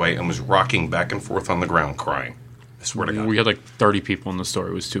the alleyway and was rocking back and forth on the ground crying. I swear to God. We had like 30 people in the store.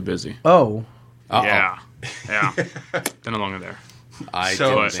 It was too busy. Oh. Yeah. They're no longer there. I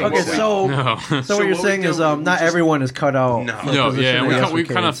So- didn't think Okay, so. so so what you're what we saying do, is we not just- everyone is cut out. No. for a No, position yeah, at and we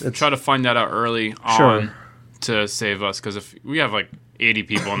kind YESTErcades. of try to find that out early Sure. on to save us, because if we have like 80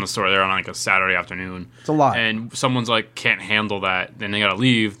 people in the store there on like a Saturday afternoon, It's a lot. and someone's like can't handle that, then they gotta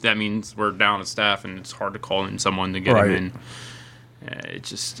leave. That means we're down to staff, and it's hard to call in someone to get Right. them in. It's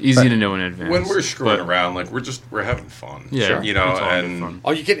just easy to know in advance. When we're screwing But- around, like we're having fun. Yeah, you know, it's all good and fun.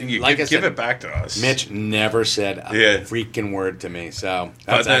 Oh, you can you like I give said, it back to us. Mitch never said a Yeah. freaking word to me, so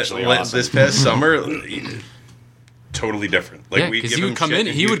But that's actually awesome. this past summer, totally different. Like Yeah, we 'cause give he would him come shit in,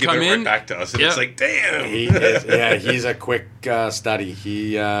 and he would give come it in. right back to us, and Yeah. it's like, damn. He is, yeah, he's a quick study.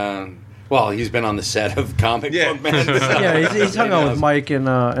 Well, he's been on the set of Comic Yeah. Book Man. So, Yeah, he's hung out with Mike and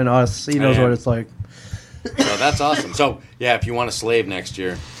us. He knows Yeah. what it's like. so that's awesome. So yeah, if you want a slave next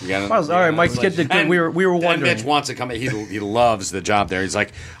year, you got Well, all right, Mike's kid did good. And- We were and wondering. Mitch wants to come. He loves the job there. He's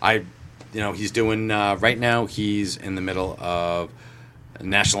like, he's doing right now. He's in the middle of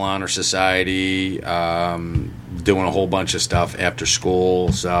National Honor Society, doing a whole bunch of stuff after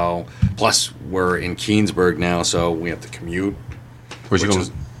school. So plus we're in Keensburg now, so we have to commute. Where's he which going?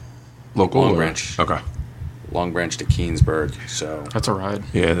 is Local Long or- Branch. Okay. Long Branch to Keensburg. So That's a ride.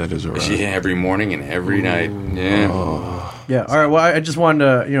 Yeah, that is alright. yeah, every morning and every night. Yeah. Yeah. All right. Well, I just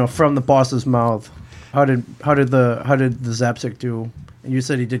wanted to, from the boss's mouth, how did the Zapsic do? And you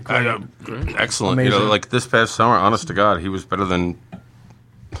said he did great. Excellent. Amazing. Like this past summer, honest to God, he was better than.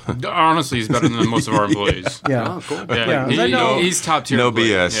 Honestly, he's better than most of our employees. Yeah. Oh, cool. Yeah, Yeah, I know- he's top tier. No employee.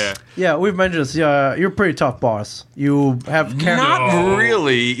 BS. Yeah. Yeah, we've mentioned this. You're a pretty tough boss. You have Not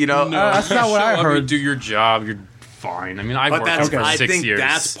really, No, that's not what I shut up, heard. You do your job. You're fine. I mean, I've But worked that's, there for I 6 think years.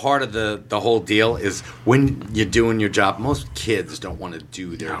 that's part of the whole deal is when you're doing your job, most kids don't want to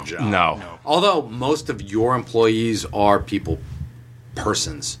do their job. No. Although most of your employees are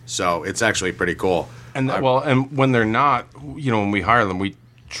persons. So it's actually pretty cool. And and when they're not, when we hire them, we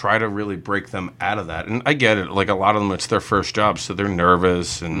try to really break them out of that. And I get it. Like a lot of them, it's their first job, so they're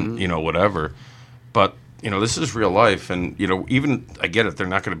nervous and whatever. But this is real life, and even I get it. They're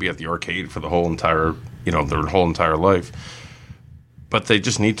not going to be at the arcade for the whole entire their whole entire life. But they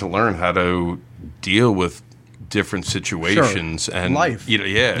just need to learn how to deal with different situations and Life. Yeah.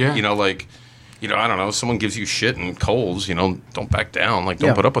 I don't know. Someone gives you shit and colds. Don't back down. Like, don't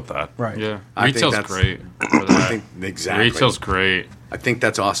Yeah. put up with that. right. Yeah, I think retail's that's- great. For I that. think exactly. Retail's great. I think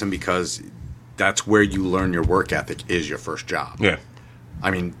that's awesome because that's where you learn your work ethic is your first job. Yeah.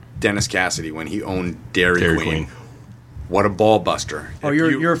 I mean, Dennis Cassidy, when he owned Dairy Dairy Queen, Queen. what a ball buster. Oh, If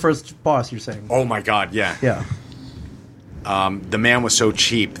you're you- your first boss. You're saying. Oh, my God, yeah. Yeah. The man was so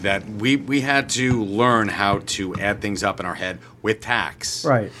cheap that we had to learn how to add things up in our head with tax.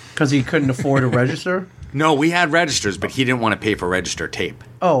 Right. Because he couldn't afford a register. No, we had registers, but he didn't want to pay for register tape.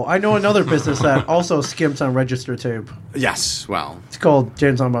 Oh, I know another business that also skimps on register tape. Yes, well, It's called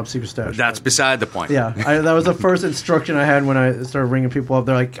James on Bob Secret Stash. that's beside the point. Yeah, that was the first instruction I had when I started ringing people up.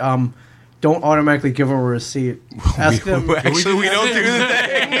 They're like, don't automatically give them a receipt. Ask them. Actually, we don't do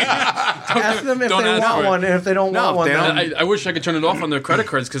that. Ask them if Don't they ask want for it. one, and if they don't No, want one, they don't. then I wish I could turn it off on their credit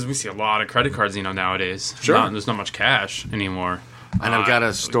cards because we see a lot of credit cards, nowadays. Sure. There's not much cash anymore. And I've got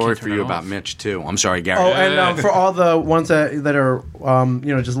a So we story can't for turn you it about off. Mitch, too. I'm sorry, Gary. Oh, and Yeah. for all the ones that are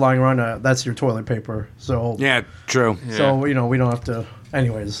just lying around, that's your toilet paper. So Yeah, true. so we don't have to.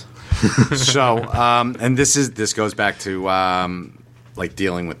 Anyways, So, and this goes back to like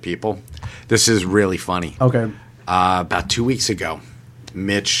dealing with people. This is really funny. okay. About 2 weeks ago,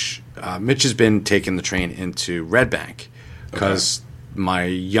 Mitch has been taking the train into Red Bank because my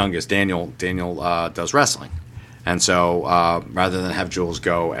youngest Daniel does wrestling, and so rather than have Jules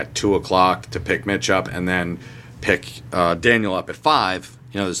go at 2:00 to pick Mitch up and then pick Daniel up at 5,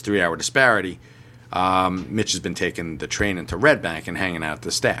 there's a 3-hour disparity. Mitch has been taking the train into Red Bank and hanging out at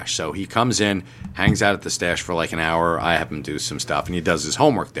the stash. So he comes in, hangs out at the stash for like an hour. I have him do some stuff, and he does his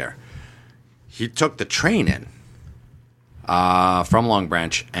homework there. He took the train in from Long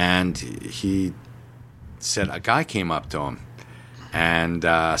Branch, and he said a guy came up to him and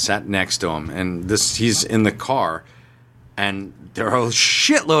sat next to him. And he's in the car, and there are a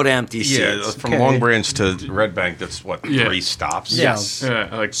shitload of empty seats. Yeah, from Okay. Long Branch to Red Bank, that's what, Yeah. 3 stops? Yeah. Yes. Yeah,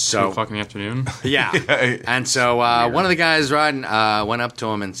 like So- 2:00 in the afternoon. Yeah. And so one of the guys riding went up to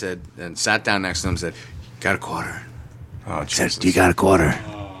him and said, and sat down next to him and said, "Got a quarter?" Oh, Said, Jesus. "Do you got a quarter?"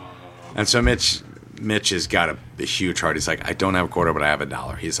 And so Mitch Mitch has got a huge heart. He's like, I don't have a quarter, but I have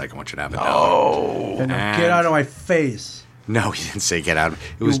 $1. He's like, I want you to have $1. And get out of my face. No, he didn't say get out.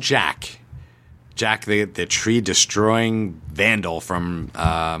 It was Jack. Jack, the tree destroying vandal from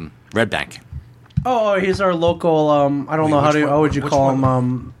Red Bank. Oh, he's our local. I don't know how would you call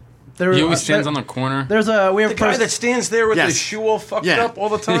him. There, He always stands on the corner. We have The guy that stands there with Yes. his shoe all fucked Yeah. up all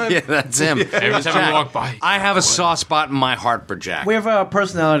the time. Yeah, that's him. Every time I walk by. I have a soft spot in my heart for Jack. we have a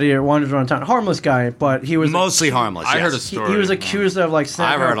personality that wanders around town. Harmless guy, but he was Mostly harmless. I yes. heard a he, story. he was accused of like I've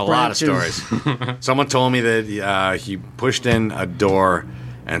snapping heard a off lot of branches. stories. Someone told me that he pushed in a door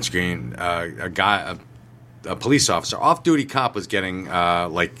and screamed. A police officer, off-duty cop, was getting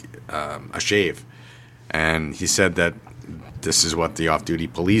a shave, and he said that this is what the off-duty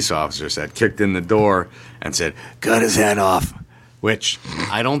police officer said. Kicked in the door and said, "Cut his head off," which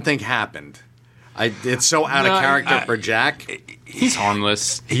I don't think happened. It's so out of character for Jack. He's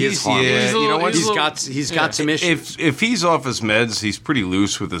harmless. He is harmless. Yeah, He's a you know little- what? He's got some issues. If he's off his meds, he's pretty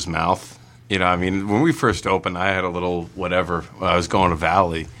loose with his mouth. You know, I mean, when we first opened, I had a little whatever. I was going to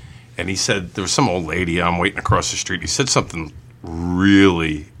Valley, and he said there was some old lady. I'm waiting across the street. He said something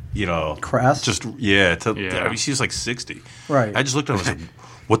really, Crass? Just yeah. Yeah. I mean, she was like 60. Right. I just looked at him. I was like,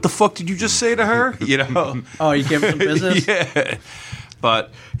 "What the fuck did you just say to her?" You know. Oh, you gave him some business. Yeah.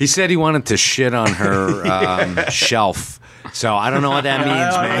 But He said he wanted to shit on her shelf. So I don't know what that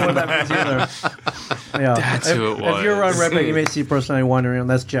means, I don't know man. what that means either. Yeah. That's who it If you're on was. Red Bank, you may see personality wandering.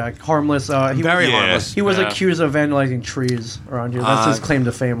 That's Jack. Harmless. He Very was, harmless. He was Yeah. accused of vandalizing trees around here. That's his claim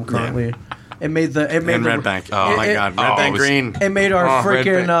to fame currently. It made the And Red Bank. Oh my God, Red Bank it was- Green. It made our Red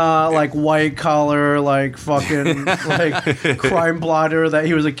freaking Bank. like white collar, like fucking like crime blotter that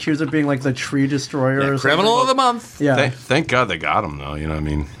he was accused of being like the tree destroyer. or something. Criminal of the month. Yeah. thank God they got him, though. You know what I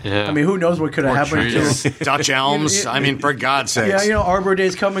mean? Yeah. I mean, who knows what could have Poor happened trees. to. Dutch elms. I mean, for God's sakes. Yeah, Arbor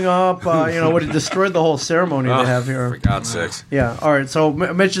Day's coming up. Would have destroyed the whole ceremony they have here. For God's sakes. Yeah. All right. So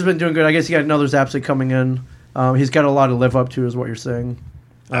Mitch has been doing good. I guess he got another Zapsik coming in. He's got a lot to live up to, is what you're saying.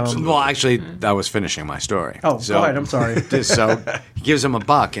 Well, actually, I was finishing my story. Oh, go ahead. I'm sorry. So he gives him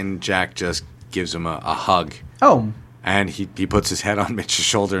 $1, and Jack just gives him a hug. Oh. And he puts his head on Mitch's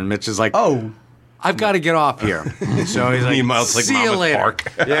shoulder, and Mitch is like, Oh. I've got to get off here. So he's like, Meanwhile, it's like see you Monmouth later. Park.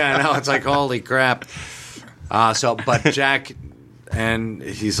 Yeah, I know. It's like, holy crap. But Jack, and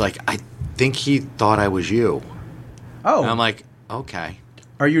he's like, I think he thought I was you. Oh. And I'm like, okay.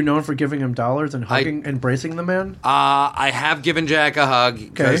 Are you known for giving him dollars and hugging, embracing the man? I have given Jack a hug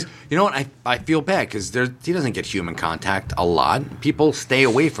because Okay. you know what, I feel bad because he doesn't get human contact a lot. People stay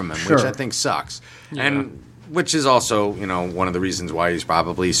away from him, which Sure. I think sucks, and which is also one of the reasons why he's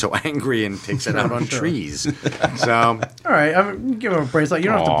probably so angry and takes it out on trees. So All right. Give him a bracelet. You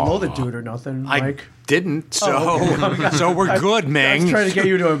don't have to blow the dude or nothing, I Mike. didn't. So Oh, okay. so we're good, I man. was trying to get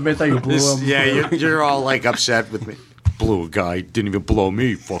you to admit that you blew him. Yeah, you're all like upset with me. Blew a guy, didn't even blow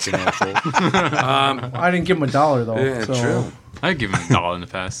me, fucking asshole. I didn't give him $1 though. Yeah, so. true. I've given him $1 in the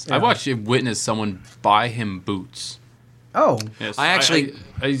past. Yeah. I watched witness someone buy him boots. Oh. Yes, I actually-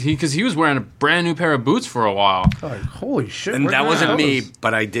 because he was wearing a brand new pair of boots for a while. God, holy shit. And where that did wasn't go? me,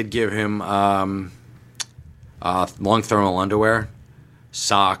 but I did give him long thermal underwear,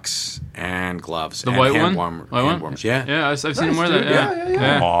 socks, and gloves. The and white hand one? Warmers. White hand one? warmers. Yeah. Yeah, I've seen him Nice, wear dude. that.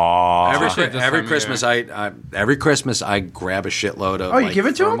 Yeah. Aw. Especially at this time Every of Christmas, year. every Christmas I grab a shitload of. Oh, you give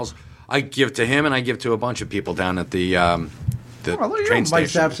it to him? thermals. I give to him, and I give to a bunch of people down at the Oh, look at train you, Mike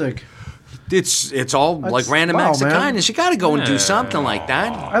station. Zapsik. It's all like random wow, acts of man. kindness. You got to go and do Yeah. something like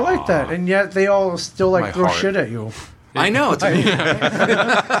that. I like that, and yet they all still like My throw heart. shit at you. I know. It's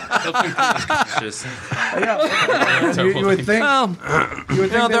Just, You would think. well, You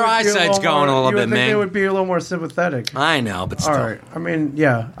would think their they would be eysight's going a little you would bit, think man. They would be a little more sympathetic. I know, but still. All right. I mean,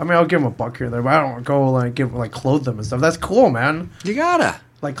 yeah. I mean, I'll give them $1 here and there, but I don't go like clothe them and stuff. That's cool, man. You gotta.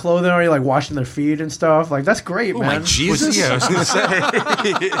 Like clothing, or like washing their feet and stuff. Like that's great, Oh man. my Jesus! Yeah, I was gonna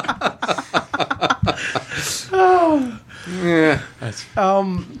say. Yeah.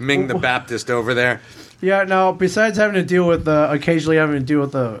 Ming the Baptist over there. Yeah. Now, besides having to deal with occasionally having to deal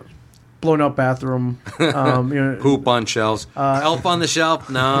with the blown up bathroom, Poop on shelves. Elf on the shelf?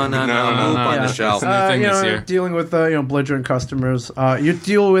 No. Poop on Yeah. the shelf. New thing this year. dealing with belligerent customers. You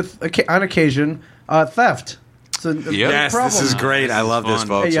deal with on occasion theft. It's a big Yes, problem. this is great. I love this, fun.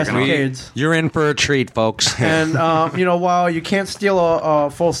 folks. Hey, You're gonna- YESTErcades. You're in for a treat, folks. And while you can't steal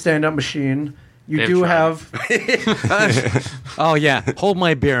a full stand-up machine, you They've do tried. have Oh yeah, hold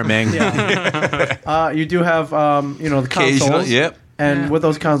my beer, Ming. you do have the Occasional, consoles. yep. And with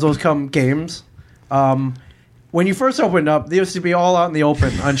those consoles come games. when you first opened up, they used to be all out in the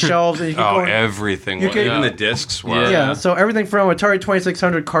open on shelves, and you could Oh, go. everything. you was. could- Even Yeah. the discs were. Yeah, so everything from Atari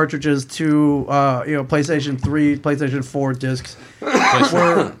 2600 cartridges to PlayStation 3, PlayStation 4 discs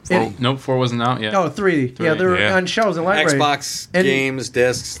were Nope, 4 wasn't out yet. no 3. Yeah, they were Yeah. on shelves in library. Xbox And games,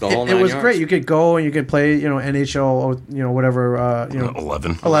 discs, the whole It nine was yards. great. You could go and you could play, NHL, whatever,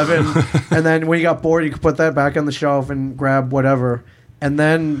 11. 11, and then when you got bored, you could put that back on the shelf and grab whatever. And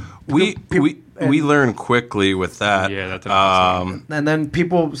then We and- learned quickly with that. Yeah, that didn't happen. and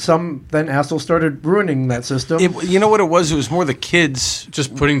then some assholes started ruining that system. You know what it was? It was more the kids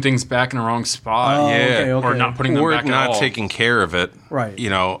Just putting things back in the wrong spot. Oh, yeah. okay. Or not putting them or back at not all. taking care of it. Right.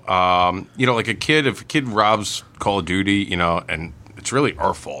 Like a kid, if a kid robs Call of Duty, and it's really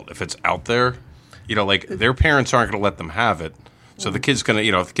our fault if it's out there, like their parents aren't going to let them have it. So the kid's going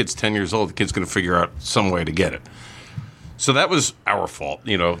to, if the kid's 10 years old, the kid's going to figure out some way to get it. So that was our fault,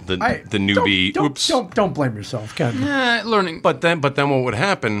 the newbie. Oops. Don't blame yourself, Ken. Learning. But then what would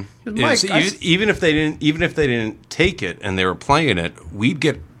happen Mike, is even if they didn't take it and they were playing it, we'd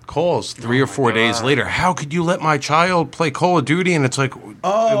get calls 3 or 4 days later. How could you let my child play Call of Duty? And it's like, we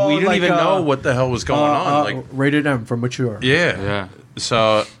didn't like, even know what the hell was going on. Like, rated M for mature. yeah.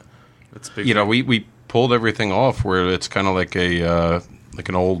 So That's big. we pulled everything off where it's kind of like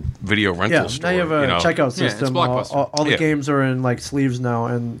an old video rental Yeah, store. now you have a checkout it's system. Blockbuster. All the Yeah. games are in like sleeves now,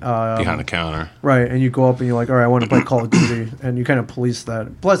 and behind the counter. right, and you go up and you're like, all right, I want to play Call of Duty, and you kind of police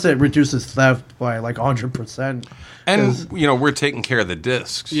that. Plus, it reduces theft by like 100%. And we're taking care of the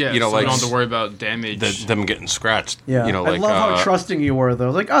discs. Yeah, so like we don't have to worry about damage. them getting scratched. Yeah, like, I love how trusting you were, though.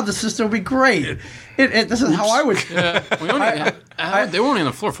 Like, oh, the system will be great. This is how I would. Yeah, we only, they were only on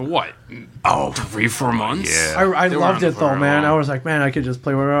the floor for what? 3-4 months? Yeah. I They were loved on the it though, floor man. long. I was like, man, I could just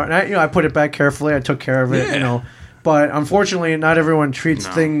play whatever. And I put it back carefully. I took care of it, Yeah. But unfortunately, not everyone treats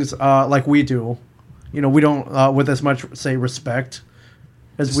No. things like we do. We don't with as much say respect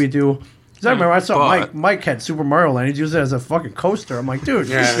as we do. 'Cause I remember I saw But- Mike had Super Mario Land. He'd use it as a fucking coaster. I'm like, dude.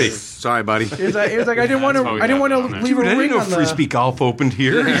 Yeah, sorry, buddy. He was like, I didn't want to. that's what we I didn't want got on to there. leave a I didn't ring know on the. Frisbee golf opened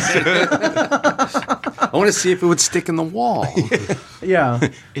here. I want to see if it would stick in the wall. Yeah,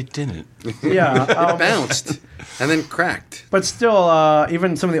 It didn't. yeah. It bounced and then cracked. But still,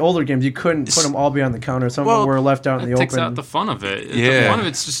 even some of the older games, you couldn't put them all behind the counter. Some of Well, them were left out in It the takes open. out the fun of it. Yeah. The fun of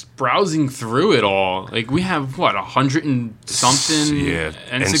it's just browsing through it all. Like, we have, 100 and something Yeah,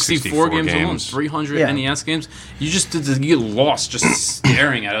 N64 games alone, games. 300 Yeah. NES games. You just you get lost just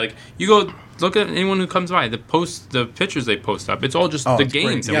staring at it. Like, you go look at anyone who comes by, the pictures they post up, it's all just the it's great.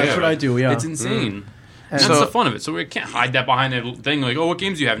 games. Yeah, that's what I do, yeah. It's insane. And So- that's the fun of it. So we can't hide that behind a thing like, what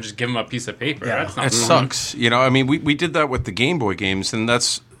games do you have? And just give them a piece of paper. Yeah. That's not It fun. sucks. We did that with the Game Boy games, and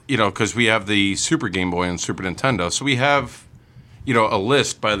that's, because we have the Super Game Boy and Super Nintendo. So we have, a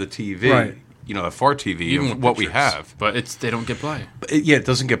list by the TV, Right. the far TV Even of with what we pictures. have. But they don't get play. It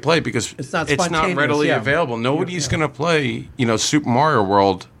doesn't get played because It's not spontaneous, readily yeah. available. Nobody's going to play, Super Mario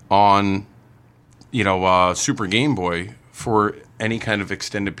World on, Super Game Boy for any kind of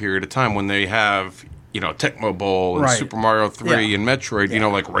extended period of time when they have, Tecmo Bowl and Right. Super Mario 3 Yeah. and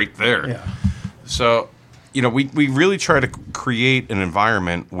Metroid, like right there. Yeah. So, we really try to create an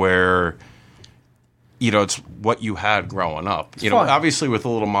environment where, it's what you had growing up. fun. Obviously with a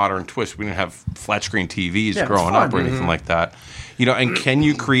little modern twist, we didn't have flat screen TVs Yeah, it's growing fun. up or anything like that. And can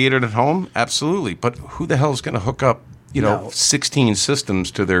you create it at home? Absolutely. But who the hell is going to hook up, No. 16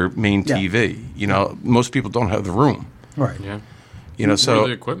 systems to their main Yeah. TV? Most people don't have the room. Right. Yeah. So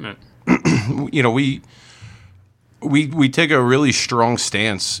the equipment. we take a really strong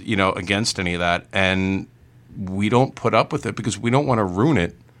stance, against any of that, and we don't put up with it because we don't want to ruin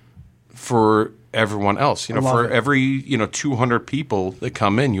it for everyone else. love For it. every 200 people that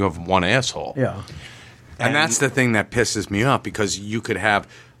come in, you have one asshole. Yeah. And that's the thing that pisses me off because you could have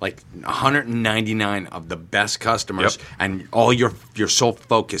like 199 of the best customers, Yep. and all your sole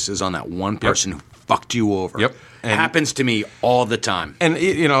focus is on that one person who fucked you over. Yep. And- happens to me all the time. And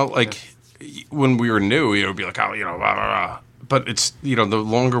when we were new, it would be like, blah, blah, blah. But it's the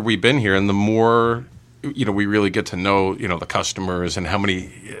longer we've been here, and the more we really get to know the customers and how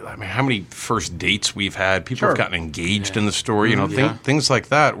many first dates we've had. People Sure. have gotten engaged in the store. Yeah. Things like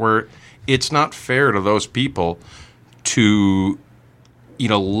that, where it's not fair to those people to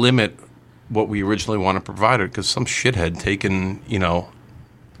limit what we originally want to provide it because some shithead taking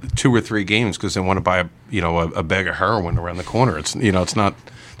 2 or 3 games because they want to buy a bag of heroin around the corner. It's it's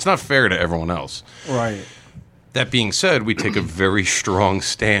not fair to everyone else. Right. That being said, we take a very strong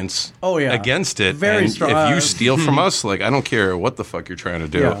stance Oh, yeah. against it. Very and strong. If you steal from us, I don't care what the fuck you're trying to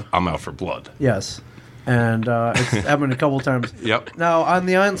do, Yeah. I'm out for blood. Yes. and it's happened a couple times. Yep. Now, on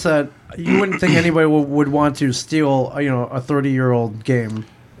the onset, you wouldn't think anybody would want to steal, a 30-year-old game.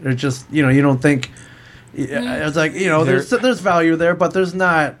 It's just, you don't think. It's like, there's value there, but there's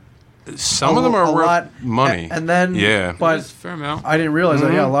not. Some of them are worth money. And then, yeah, but There's a fair amount. I didn't realize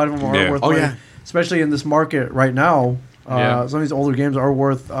that. Yeah, a lot of them are Yeah. worth Oh, money, yeah. especially in this market right now. Yeah. Some of these older games are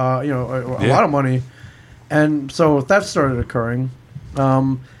worth, a lot of money, and so theft started occurring.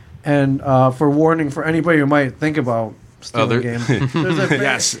 And for warning for anybody who might think about stealing games, there's a very,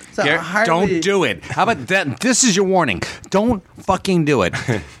 Yes. it's a highly- Don't do it. How about that? This is your warning. Don't fucking do it.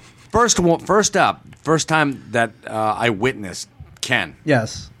 First time that I witnessed Ken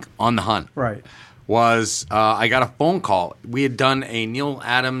Yes, on the hunt right. was I got a phone call. We had done a Neil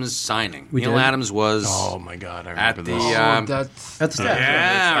Adams signing. Neil did? Adams was Oh my God, I at remember the. this. That's that.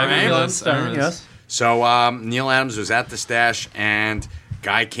 Yeah, I right. remember this. I remember this. Yes. So Neil Adams was at the stash, and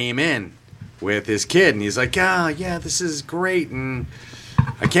guy came in with his kid, and he's like, yeah, this is great, and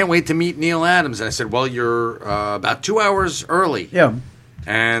I can't wait to meet Neil Adams. And I said, well, you're about 2 hours early. Yeah.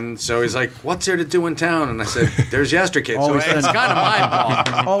 And so he's like, what's there to do in town? And I said, there's YESTERcades. So Always it's send- kind of my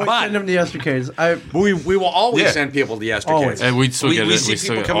fault. Always But send them to YESTErcades. we will always Yeah. send people to YESTERcades. Always. And we still We, get we it. see We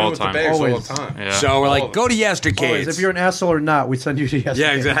still people get it coming all with the the time. bags all Always. the time. Yeah. So we're All like, of go to Always. YESTERcades. If you're an asshole or not, we send you to YESTErcades.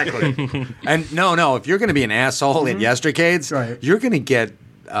 Yeah, exactly. And no, if you're going to be an asshole at YESTERcades, Right. you're going to get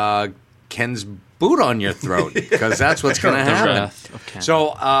Ken's boot on your throat because that's what's going to The happen. wrath of Ken.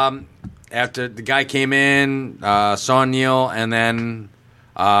 So after the guy came in, saw Neil, and then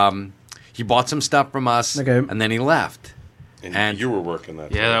he bought some stuff from us, Okay. and then he left. And you were working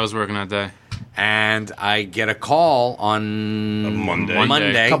that. Yeah, that was working that day. And I get a call on A Monday.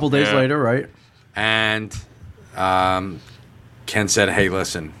 Monday. A couple days Yeah. later, right? and Ken said, "Hey,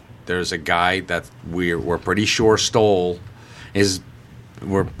 listen, there's a guy that we're pretty sure stole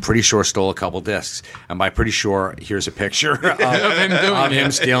we're pretty sure stole a couple discs, and by pretty sure, here's a picture of him doing of him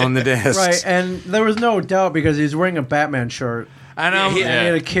it. stealing the discs." Right, and there was no doubt because he's wearing a Batman shirt. And And he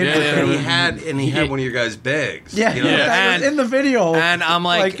had a kid Yeah, with yeah, him. And he had one of your guys' bags. Yeah, You know? that was And- in the video. And I'm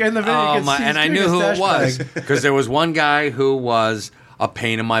like, in the video, you oh could my, see and I he's knew doing who a it stash was bag. because there was one guy who was a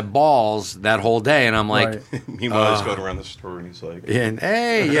pain in my balls that whole day, and I'm like, Right. Meanwhile, he's going around the store and he's like, and,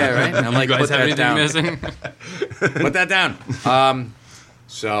 hey, yeah, right. And I'm like, You guys put have that anything down. missing? Put that down.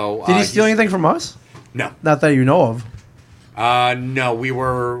 So Did he steal anything from us? No, Not that you know of. no,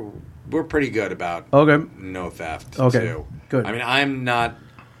 we're pretty good about Okay. no theft. Okay, too. good. I mean, I'm not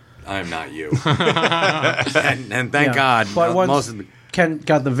you, and thank Yeah. God. But once most of the, Ken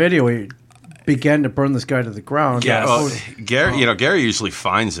got the video, he began to burn this guy to the ground. yeah. Oh, Well, Gary, Gary usually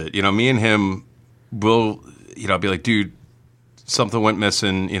finds it. Me and him will, be like, dude, something went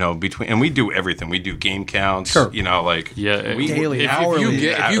missing. Between, and we do everything. We do game counts. Sure. Like Yeah, we, Daily, if hourly.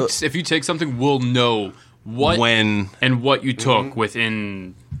 if you take something, we'll know what when and what you took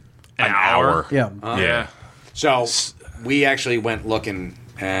within an hour. yeah. Yeah. so we actually went looking,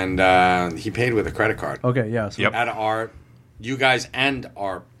 and he paid with a credit card. Okay, yeah. So Yep. At you guys and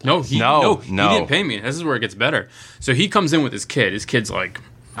our. No, he No. didn't pay me. This is where it gets better. So he comes in with his kid. His kid's like,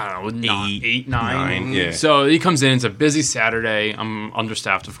 I don't know, 8, 9. 9, yeah. So he comes in. It's a busy Saturday. I'm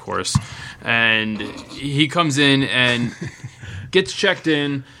understaffed, of course. And he comes in and gets checked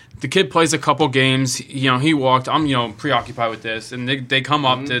in. The kid plays a couple games. He walked. I'm, preoccupied with this. And they come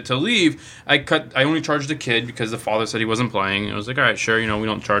up to leave. I only charged the kid because the father said he wasn't playing. I was like, all right, sure. We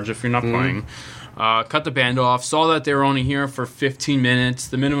don't charge if you're not playing. Cut the band off. Saw that they were only here for 15 minutes.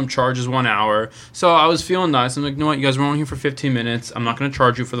 The minimum charge is 1 hour. So I was feeling nice. I'm like, you know what? You guys were only here for 15 minutes. I'm not going to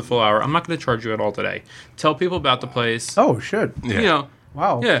charge you for the full hour. I'm not going to charge you at all today. Tell people about the place. Oh shit! Yeah.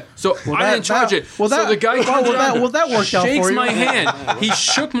 Wow. Yeah, so I didn't charge it. Well, so the guy comes around, that worked out shakes for you. my hand. He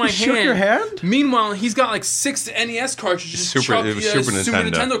shook my hand. shook your hand? Meanwhile, he's got like 6 NES cartridges, It was Super Nintendo.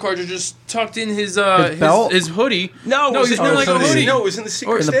 Nintendo cartridges tucked in his belt? his hoodie. No, no, he's wearing like a hoodie. No, it was in the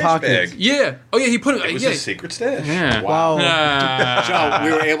secret in the stash pocket. bag. Yeah. Oh yeah, he put it. It was yeah. a secret stash. Yeah. Wow. Ah. So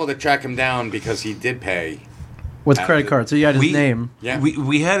we were able to track him down because he did pay. With credit card, so you had his name. Yeah.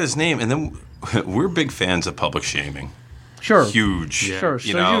 We had his name, and then we're big fans of public shaming. Sure. Huge. Sure.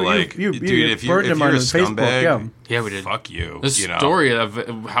 You So know, you- like, you dude, if you're burned him a on Facebook, scumbag, yeah. Yeah, we did. fuck you. The you know? story of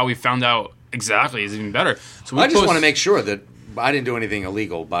how we found out exactly is even better. So we I just post- want to make sure that I didn't do anything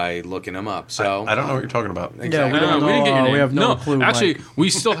illegal by looking him up. So I don't know what you're talking about. Yeah, we No, don't we didn't get know. your name. We have no clue. Actually, Mike. we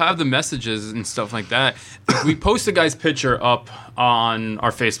still have the messages and stuff like that. We post the guy's picture up on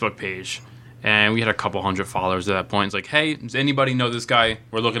our Facebook page, and we had a couple hundred followers at that point. It's like, hey, does anybody know this guy?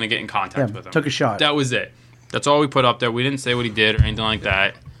 We're looking to get in contact Yeah, with him. took a shot. That was it. That's all we put up there. We didn't say what he did or anything like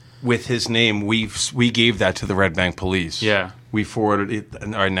that. With his name, we gave that to the Red Bank Police. Yeah. we forwarded it,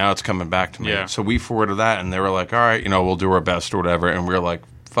 and all right, now it's coming back to me. Yeah. So we forwarded that, and they were like, all right, we'll do our best or whatever. And we were like,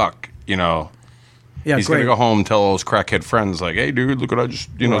 fuck, Yeah, he's great. going to go home and tell all his crackhead friends, like, hey, dude, look what I just,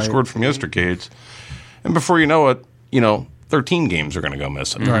 Right. scored from YESTERcades. And before you know it, 13 games are going to go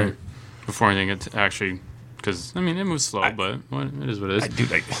missing. Right. Before anything, it actually, because it moves slow, but it is what it is.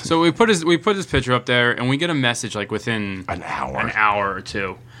 Dude, So we put his picture up there, and we get a message like within An hour. an hour or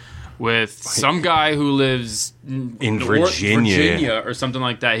two, with some guy who lives In Virginia. or something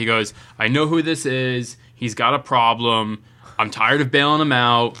like that. He goes, "I know who this is. He's got a problem. I'm tired of bailing him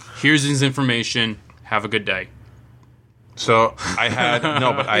out. Here's his information. Have a good day." So I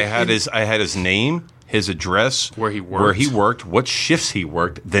had his name, his address, Where he worked. what shifts he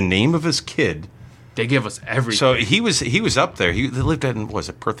worked, the name of his kid. They give us everything. So he was up there. They lived in, was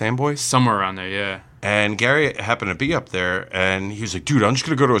it Perth Amboy? Somewhere around there, yeah. And Gary happened to be up there, and he was like, dude, I'm just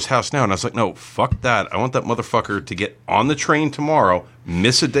going to go to his house now. And I was like, no, fuck that. I want that motherfucker to get on the train tomorrow,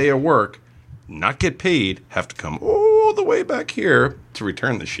 miss a day of work, not get paid, have to come all the way back here to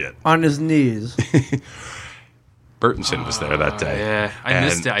return the shit. On his knees. Burtonson was there that day. Yeah, I And-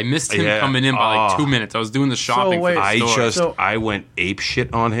 missed it. I missed him yeah, coming in by like oh. 2 minutes. I was doing the shopping wait, for the store. I went ape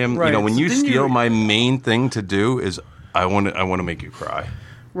shit on him. Right, When so you didn't steal you- my main thing to do is I want to make you cry.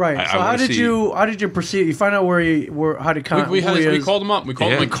 Right. I So how wanna did see- you proceed? You find out how to contact. we called him up. We called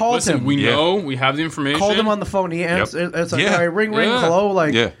Yeah. him. Like, Called listen, him. we Yeah. know we have the information. Called him on the phone. He answered. It's like, Yeah. all right, ring, Yeah. hello.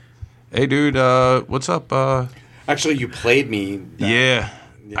 Like, Yeah. Hey, dude, what's up? Actually, you played me. Yeah.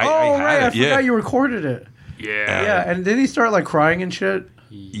 oh, right. I forgot yeah. you recorded it. Yeah. Yeah. And then he started like crying and shit.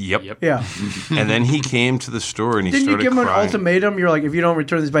 Yep. Yeah. And then he came to the store and he Didn't you started give him an crying. ultimatum? You're like, if you don't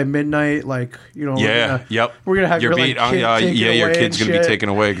return this by midnight, like, Yeah. Yep. we're gonna have your your beat. like, kid taken your away kid's and gonna be shit. taken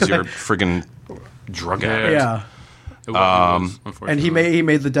away because you're a friggin' drug addict. Yeah. It was, And he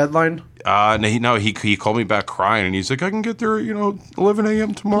made the deadline. He called me back crying and he's like, I can get there, 11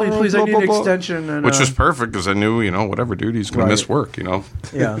 a.m. tomorrow. Please, blah, I need blah, an blah." extension. And, Which was perfect because I knew, whatever, dude, he's gonna Right. miss work.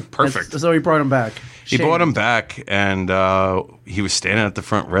 yeah, Perfect. So he brought him back. He brought him back, and he was standing at the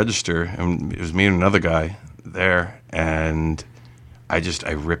front register, and it was me and another guy there, and I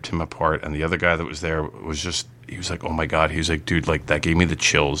ripped him apart, and the other guy that was there he was like, oh my God, he was like, dude, like, that gave me the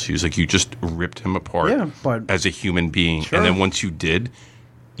chills. He was like, you just ripped him apart Yeah, but- as a human being, Sure. and then once you did,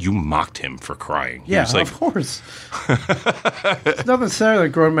 you mocked him for crying. He Yeah, was like, of course. It's nothing sadder than a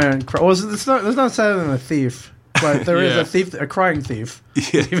grown man cry. Well, it's not sadder than a thief, but there is Yeah. a thief, a crying thief.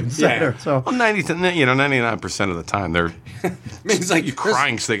 It's even sadder. So well, 99% of the time they're It's like you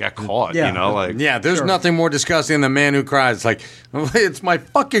crying because they got caught. Yeah. Yeah, there's Sure. nothing more disgusting than the man who cries. Like, it's my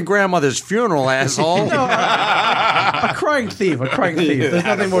fucking grandmother's funeral, asshole. a crying thief. There's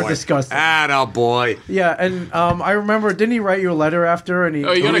nothing more disgusting. Attaboy. Yeah, and I remember, didn't he write you a letter after? And he,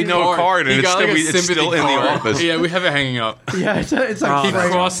 Oh, you got We a know a card, and He it's got still- like a it's sympathy still in the card. office. Yeah, we have it hanging up. yeah, it's like He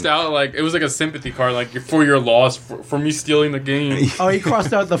framed. crossed out like it was like a sympathy card, like for your loss for me stealing the game. Oh, he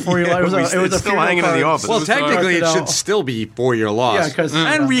crossed out the for your life. It was It's a still funeral hanging in the card. office. Well, was technically, it crossed it should out. still be for your loss. Yeah, 'cause-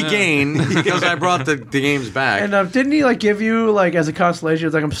 and regain because I brought the games back. And didn't he like give you like as a consolation?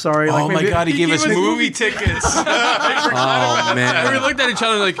 It's like, I'm sorry. Oh like, my maybe- God, he gave us gave us movie tickets. oh And we man, looked at each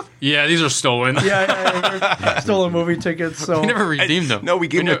other like, yeah, these are stolen. Yeah, stolen movie tickets. So, We never redeemed them. No, we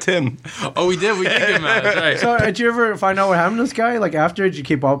gave him never- to Tim. Oh, we did. We did give him that. That's right. so did you ever find out what happened to this guy? Like after, did you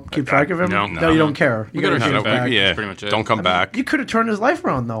keep track of him? No. you don't care. We You got our gotta games give it back. Yeah, That's pretty much it. don't come back. You could have turned his life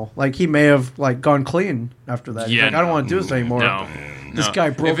around though. Like he may have like gone clean after that. He's Yeah, like, I don't want to do this anymore. No. This No. guy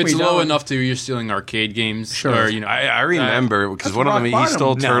broke If it's me low down. enough to you're stealing arcade games, Sure. or I remember because That's one of them rock he bottom.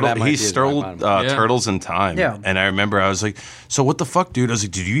 stole No, turtle. that might He be his stole rock bottom. Yeah. Turtles in Time. Yeah. And I remember I was like, "So what the fuck, dude?" I was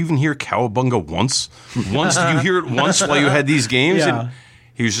like, "Did you even hear Cowabunga once? Once did you hear it once while you had these games?" Yeah. And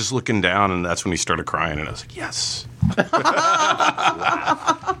he was just looking down, and that's when he started crying, and I was like, "Yes."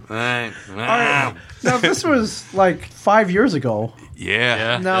 Now this was like 5 years ago. Yeah.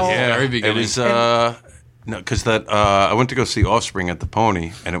 Yeah. No. that's the Yeah. very It beginning. was no, because I went to go see Offspring at the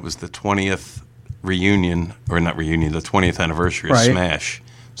Pony, and it was the 20th reunion, or not reunion, the 20th anniversary of Right. Smash.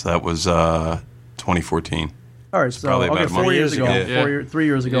 So that was 2014. All right, so probably okay, about a month 4 years ago, ago. Yeah. 3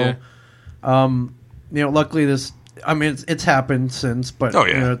 years ago. Luckily this. I mean, it's happened since, but Oh,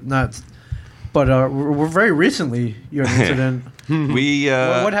 yeah. not. But we're very recently you had an incident. We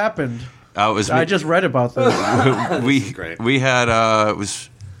What happened? it was I just read about this. we had it was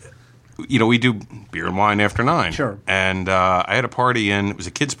we do beer and wine after 9. Sure. And I had a party it was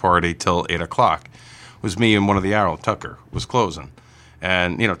a kids party till 8:00. It was me and one of the Arrow. Tucker was closing,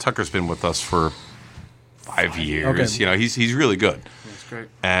 and Tucker's been with us for 5 years. Okay. He's really good. That's great.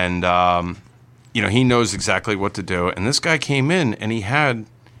 And he knows exactly what to do. And this guy came in and he had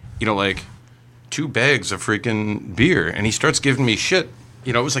like 2 bags of freaking beer, and he starts giving me shit.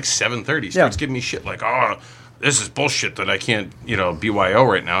 You know, it was like 7:30. He starts giving me shit like, oh, this is bullshit that I can't, BYO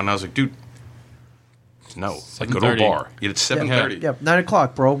right now. And I was like, dude, no, like go to a bar. It's 7:30. Yeah, 9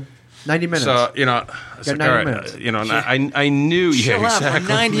 o'clock, bro. 90 minutes. So, I was like, 90 all right, minutes. And I knew, Chill out for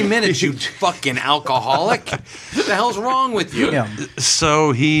exactly. 90 minutes, you fucking alcoholic. What the hell's wrong with you? Yeah.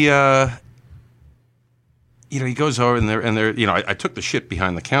 So he, he goes over and I took the shit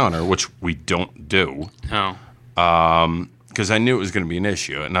behind the counter, which we don't do. Oh. Because I knew it was going to be an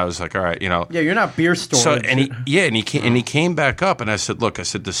issue, and I was like, all right, Yeah, you're not beer storage. So he came back up, and I said, look, the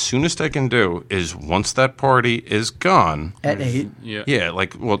soonest I can do is once that party is gone at 8. Yeah.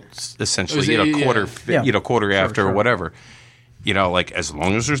 Essentially, Was it- quarter after sure. or whatever. As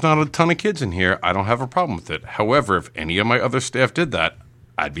long as there's not a ton of kids in here, I don't have a problem with it. However, if any of my other staff did that,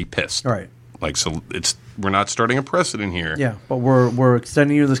 I'd be pissed. Right. We're not starting a precedent here. Yeah, but we're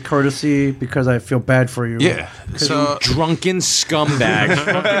extending you this courtesy because I feel bad for you. Yeah. So Drunken scumbag.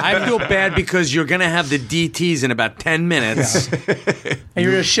 I feel bad because you're going to have the DTs in about 10 minutes. And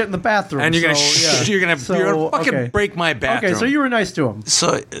you're gonna shit in the bathroom. And you're going to so, you're going to fucking okay. break my bathroom. Okay, so you were nice to him.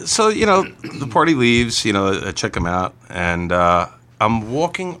 So the party leaves. I check him out, and I'm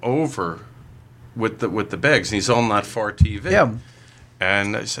walking over with the bags, and he's on that far TV. Yeah.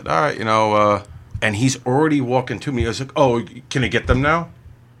 And I said, all right, and he's already walking to me. I was like, oh, can I get them now?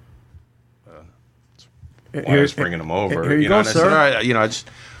 Why I was bringing them over. Here you go, and I sir. said, all right,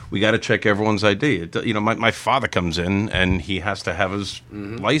 we got to check everyone's ID. My father comes in, and he has to have his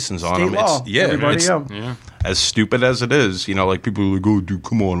license on State him. law. Everybody, it's Yeah. as stupid as it is. Like people are like, oh, dude,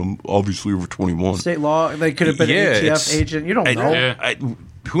 come on, I'm obviously over 21. State law. They could have been an it's- ATF agent. You don't know. Yeah.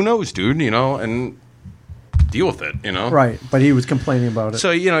 Who knows, dude? And deal with it. Right, but he was complaining about it.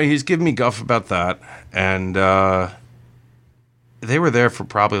 So, he's giving me guff about that. And they were there for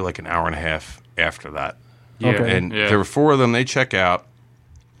probably like an hour and a half after that. Yeah. Okay. And Yeah. there were 4 of them. They check out.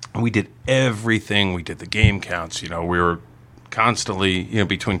 And we did everything. We did the game counts. We were constantly,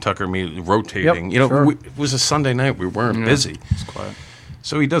 between Tucker and me, rotating. Yep, sure. It was a Sunday night. We weren't busy. It's quiet.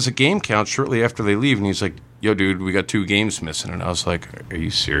 So he does a game count shortly after they leave. And he's like, yo, dude, we got 2 games missing. And I was like, are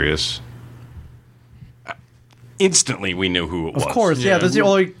you serious? Instantly, we knew who it was. Of course, yeah. Yeah. Those are the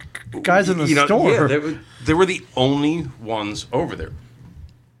only guys in the store. Yeah, they were the only ones over there.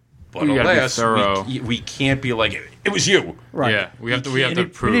 But You gotta be alas, thorough. we can't be like, it was you. Right. Yeah, we have to We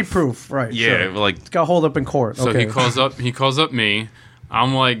prove. need proof, right? Yeah, sure. like, It's got hold up in court. So okay. he calls up me.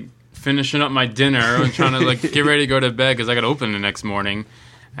 I'm like finishing up my dinner and trying to like get ready to go to bed because I got to open the next morning.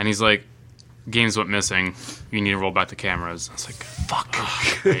 And he's like, "Games went missing. You need to roll back the cameras." I was like, "Fuck."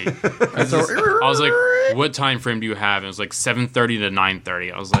 Great. I was like, "What time frame do you have?" And it was like 7:30 to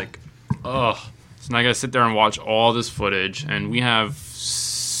 9:30. I was like, "Ugh." So now I got to sit there and watch all this footage, and we have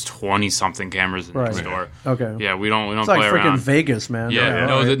 20-something cameras in the store. Okay. Yeah, we don't It's like play freaking around. Vegas, man. Yeah,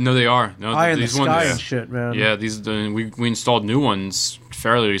 no, right. no, they are. No, Eye in the these sky ones. and shit, man. Yeah, we installed new ones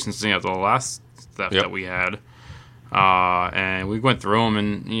fairly recently after the last theft Yep. that we had, and we went through them,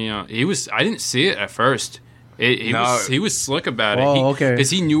 and I didn't see it at first. He was slick about it. Oh, okay.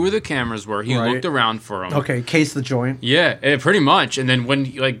 Because he knew where the cameras were. He Right. looked around for them. Okay, case the joint. Yeah, pretty much. And then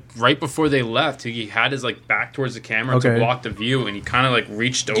when right before they left, he had his back towards the camera to Okay. block the view, and he kind of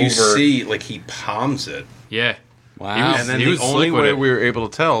reached over. you see, like, he palms it. Yeah. Wow. He was- And then he the was only slick with way it. we were able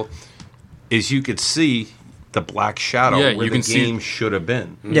to tell is you could see the black shadow Yeah, where you the can see- game should have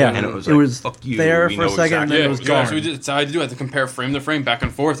been. Yeah, And it was it like, was fuck you. there we for a know second, and then exactly it was what gone. So that's how I had to do. I had to compare frame to frame, back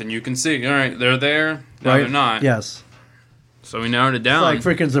and forth, and you can see. All right, they're there. No, Right? they're not. Yes. So we narrowed it It's down. like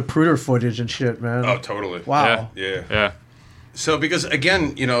freaking Zapruder footage and shit, man. Oh, totally. Wow. Yeah. Yeah. So because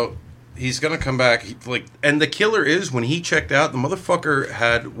again, he's gonna come back. And the killer is when he checked out, the motherfucker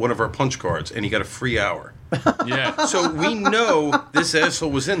had one of our punch cards, and he got a free hour. Yeah. So we know this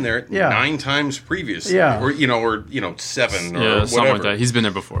asshole was in there Yeah. 9 times previously, Yeah. or 7 or Yeah, whatever. something like that. He's been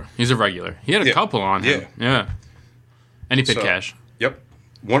there before. He's a regular. He had a Yeah. couple on him. Yeah. And he paid So, cash. Yep.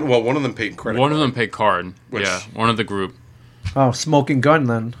 One of them paid credit. One of card. them paid card. Which- Yeah. One of the group. Oh, smoking gun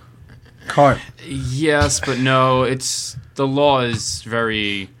then. Cart. Yes, but no. The law is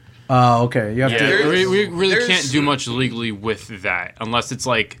very. Oh, okay. You have Yeah, to. we really there's- can't do much legally with that unless it's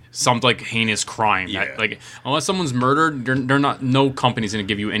some heinous crime. Yeah. Unless someone's murdered, they're not. No company's going to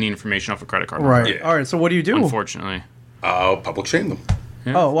give you any information off a credit card. Right. Yeah. All right. So what do you do? Unfortunately. Public shame them.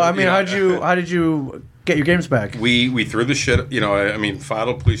 Oh, well, I mean, Yeah. how did you get your games back? We threw the shit. Filed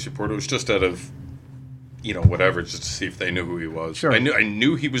a police report. It was just out of, whatever, just to see if they knew who he was. Sure. I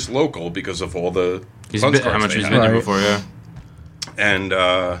knew he was local because of all the He's punch been, cards how much they he's had. been there Right. before, yeah. And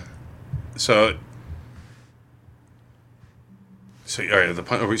so So, all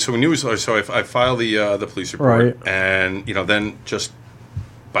right, so we knew. So I file the police report, Right. and then just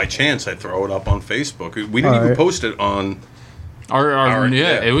by chance I throw it up on Facebook. We didn't even Right. post it on.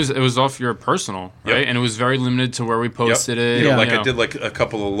 Yeah, it was off your personal, right? Yep. And it was very limited to where we posted it. Yeah. I did like a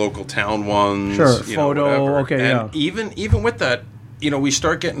couple of local town ones. Sure, you know, photo, whatever. okay, and even with that, we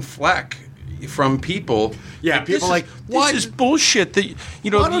start getting flack from people. Yeah, Like, people this like, is, what? This is bullshit. That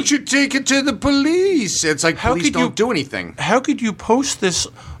Why don't you take it to the police? It's like, How police could you- don't do anything. How could you post this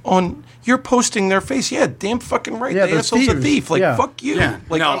on? You're posting their face. Yeah, damn fucking right. Yeah, the they're asshole's a thieves. thief. Like, Yeah. fuck you. Yeah,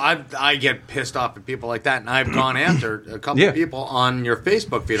 Like, no, I get pissed off at people like that, and I've gone after a couple Yeah. of people on your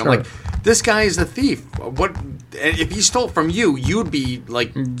Facebook feed. Sure. I'm like, this guy is a thief. What if he stole from you? You'd be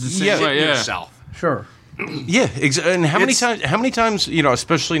like, Yeah, shitting yeah. yourself. Sure. Yeah, and how many It's- times? How many times?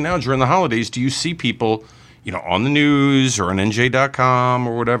 Especially now during the holidays, do you see people, on the news or on NJ.com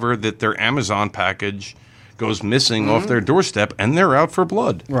or whatever, that their Amazon package goes missing off their doorstep and they're out for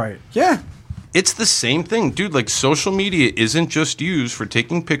blood? Right. Yeah, It's the same thing, dude. Like, social media isn't just used for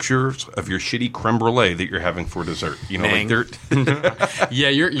taking pictures of your shitty creme brulee that you're having for dessert. Bang. Like Yeah,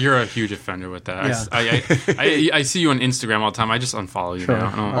 you're a huge offender with that. Yeah. I see you on Instagram all the time. I just unfollow you Sure. now.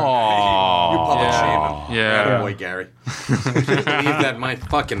 I don't- you public Yeah. shame him. Yeah. Boy, Gary. I can't believe that my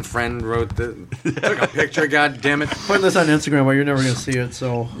fucking friend wrote took a picture. God damn it! Put this on Instagram where you're never going to see it,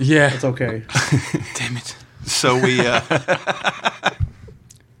 so Yeah. it's okay. Damn it. so we.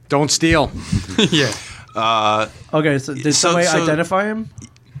 Don't steal. Yeah. Okay, so did somebody identify him?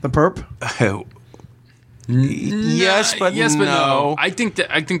 The perp? Yes, but no. I think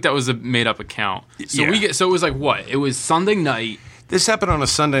that was a made up account. So Yeah. so it was like what? It was Sunday night. This happened on a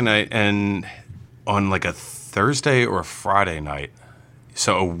Sunday night and on like a Thursday or a Friday night.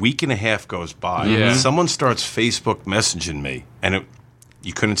 So a week and a half goes by. Yeah. Someone starts Facebook messaging me, and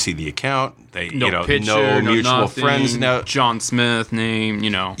you couldn't see the account. They, No picture, no mutual nothing, friends. Now, John Smith name,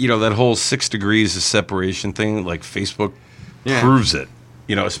 that whole 6 degrees of separation thing, like Facebook Yeah. proves it.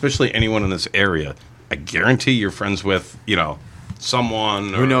 Especially anyone in this area. I guarantee you're friends with,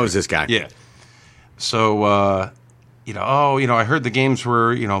 someone. Who knows this guy? Yeah. So, I heard the games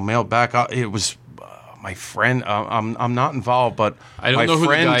were, mailed back. It was my friend. I'm not involved, but I don't my know who the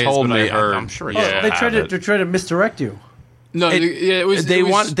friend guy is, told but I me. heard. I'm sure. Yeah. They tried to misdirect you. No, it was. They it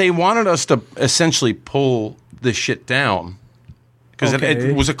was, they wanted us to essentially pull this shit down because Okay.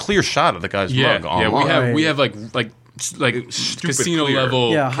 it was a clear shot of the guy's mug online. we have like Stupid casino clear.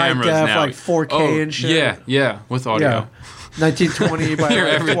 level Yeah, high cameras def, now. like 4K and shit. Yeah, with audio. Yeah. 1920 by Hear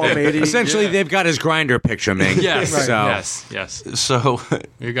like everything. 1280. Essentially, they've got his grinder picture, man. Yes, Right. So, yes. So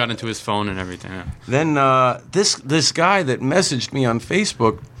We got into his phone and everything. Yeah. then this guy that messaged me on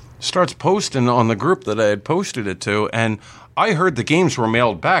Facebook starts posting on the group that I had posted it to, and I heard the games were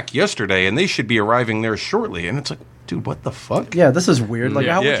mailed back yesterday, and they should be arriving there shortly. And it's like, dude, what the fuck? Yeah, this is weird. Like,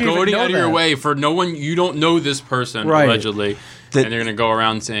 how would you Going even know out of your that? way for no one. You don't know this person Right. allegedly, and they're gonna go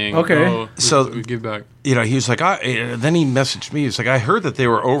around saying, Okay. "Oh, So- we give back." He was like, then he messaged me. He's like, I heard that they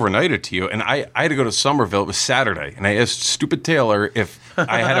were overnighted to you, and I had to go to Somerville. It was Saturday, and I asked stupid Taylor if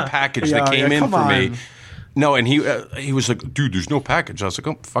I had a package that Yeah, came in come for me. on. No, and he was like, dude, there's no package. I was like,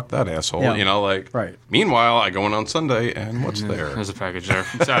 oh, fuck that asshole. Yeah. Right. Meanwhile, I go in on Sunday, and what's there? There's a package there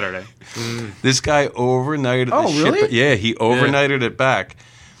from Saturday. This guy overnighted Oh, the shit. really? Yeah, he overnighted it back.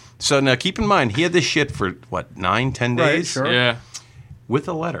 So now keep in mind, he had this shit for, 9-10 Right, days? sure. Yeah, With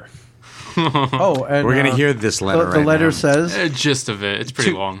a letter. Oh, and we're gonna hear this letter. the right letter now. says, gist of it. It's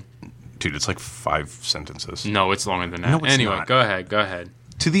pretty long. Dude, it's like 5 sentences. No, it's longer than that. No, it's Anyway, not. go ahead.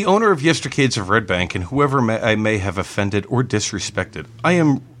 To the owner of YESTERcades of Red Bank and whoever I may have offended or disrespected,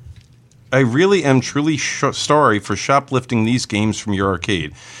 I really am truly sorry for shoplifting these games from your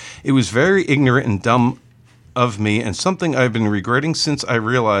arcade. It was very ignorant and dumb of me and something I've been regretting since I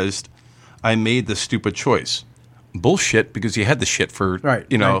realized I made the stupid choice. Bullshit, because you had the shit for, right,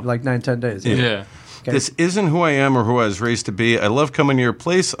 like 9-10 days. Yeah. Okay. This isn't who I am or who I was raised to be. I love coming to your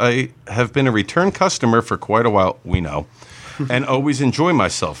place. I have been a return customer for quite a while, we know, and always enjoy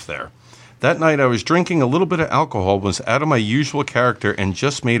myself there. That night I was drinking a little bit of alcohol, was out of my usual character, and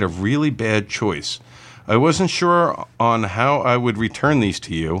just made a really bad choice. I wasn't sure on how I would return these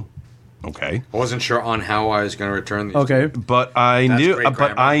to you. Okay. I wasn't sure on how I was going to return these. Okay. But I That's knew great but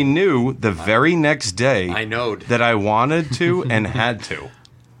grammar. I knew the very next day I knowed. that I wanted to and had to.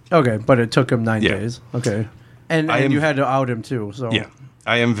 Okay, but it took him 9 Yeah. days. Okay. And I am- you had to out him, too. So Yeah.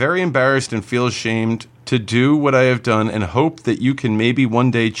 I am very embarrassed and feel ashamed to do what I have done and hope that you can maybe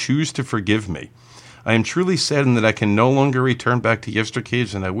one day choose to forgive me. I am truly saddened that I can no longer return back to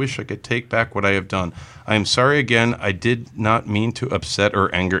YESTERcades, and I wish I could take back what I have done. I am sorry again. I did not mean to upset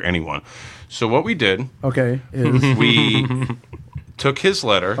or anger anyone. So what we did, Okay. Is, we took his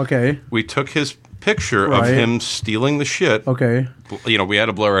letter. Okay. We took his picture of Right. him stealing the shit. Okay. You know, we had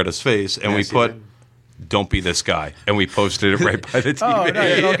to blur out his face, and Yes, we you put, did. "Don't be this guy," and we posted it right by the TV. Oh,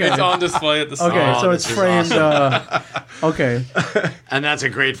 nice. Okay. It's on display at the Okay, store. so it's this is framed. Okay, And that's a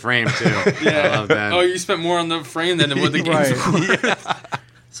great frame too. I love that. Oh, you spent more on the frame than what the game's right. worth.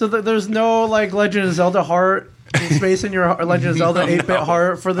 So there's no like Legend of Zelda heart in space in your Legend of Zelda 8-bit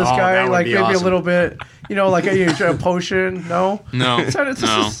heart for this Oh, guy. that would Like be maybe awesome. a little bit, you know, like a potion. No, No, it's no.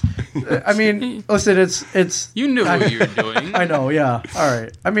 just- I mean, listen, it's. You knew what you were doing. I know, yeah. All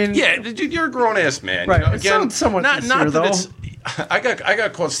right. I mean, Yeah, dude, you're a grown ass man. Right. You know, It sounds somewhat not sincere, that though. it's. I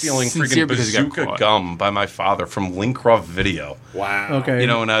got caught stealing Sincere freaking because you got bazooka caught. gum by my father from Lincroft Video. Wow. Okay. You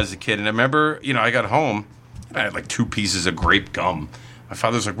know, when I was a kid, and I remember, you know, I got home, and I had like 2 pieces of grape gum. My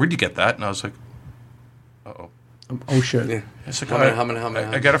father's like, "Where'd you get that?" And I was like, "Uh-oh." Oh shit. Yeah. It's like, How many?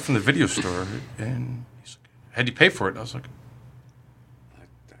 I got it from the video store, and he's like, "How'd you pay for it?" And I was like,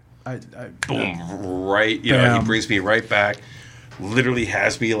 I, boom, right. You know, Bam. he brings me right back, literally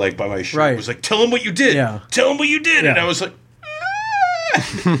has me like by my shirt. Right. Was like, "Tell him what you did. Yeah. Tell him what you did." And Yeah. I was like,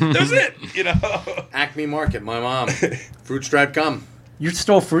 that was it. You know. Acme Market. My mom. Fruit stripe gum. you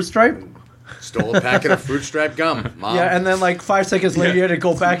stole Fruit Stripe? Stole a packet of fruit stripe gum. Mom. Yeah, and then like 5 seconds later, you had to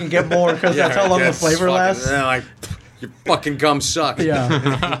go back and get more because that's how long the that's flavor fucking- lasts. they're like, your fucking gum sucks. Yeah.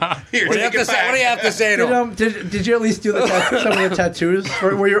 Here, What do you take have to it say? What do you back. have to say to him? Did you at least do some of the tattoos?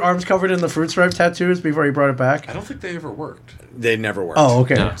 Were your arms covered in the Fruit Stripe tattoos before you brought it back? I don't think they ever worked. They never worked. Oh,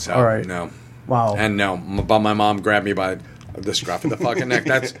 okay. No. So, All right. No. Wow. And no, but my mom grabbed me by the scruff of the fucking neck.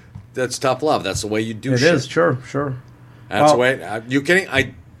 That's tough love. That's the way you do It shit. is, sure. That's Well- the way. You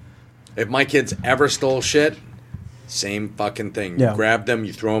kidding? If my kids ever stole shit, same fucking thing. Yeah. You grab them,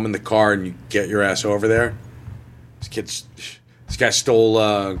 you throw them in the car, and you get your ass over there. This guy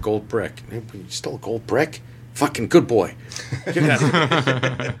stole gold brick. You stole a gold brick? Fucking good boy. Get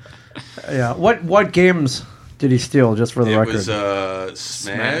that. Yeah. What games did he steal? Just for the It record. was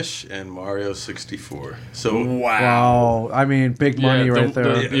Smash and Mario 64. So Wow. I mean, big money Yeah, right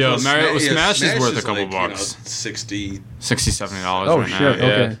there. Yeah, Mario Smash Smash is worth a couple like, bucks. 60. $60-$70 Oh, right now. shit, Yeah,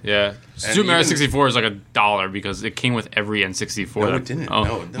 okay. yeah. Super Mario 64 is like $1 because it came with every N64. No, it didn't. Oh,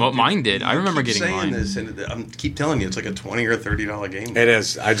 No, well, dude, mine did. I you remember keep getting saying mine. this, and I keep telling you, it's like a $20 or $30 game. It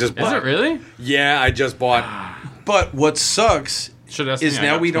is. I just Is bought it really? Yeah, I just bought. But what sucks Should ask is me, I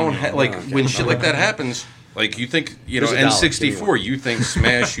now got we don't 20. have like Okay. when shit like that happens. Like you think Here's $1. N64, you think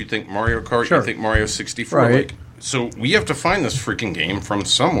Smash, you think Mario Kart, Sure. you think Mario 64. Right. Like, so we have to find this freaking game from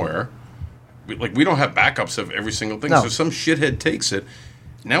somewhere. We don't have backups of every single thing. No. So some shithead takes it.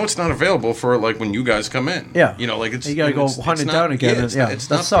 Now it's not available for like when you guys come in. Yeah. You know, like it's You gotta go hunt it not- down again, Yeah, it's, yeah, it's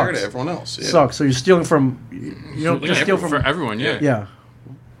that not fair sucks. to everyone else. Yeah. Sucks. So you're stealing from. You don't just steal for from. everyone, yeah. Yeah.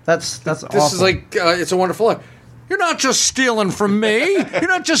 That's awesome. This is like It's a Wonderful Life. You're not just stealing from me. You're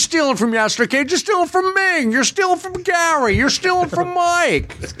not just stealing from YESTERcades. You're stealing from Ming. You're stealing from Gary. You're stealing from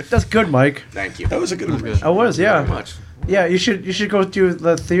Mike. That's good, Mike. Thank you. That was a good one. I was, yeah. Very much. Yeah, you should go to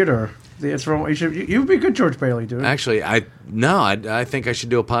the theater. It's from you'd be good George Bailey, dude. Actually, I think I should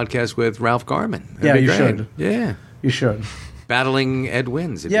do a podcast with Ralph Garman. That'd Yeah, be you great. should. Yeah, You should. battling Ed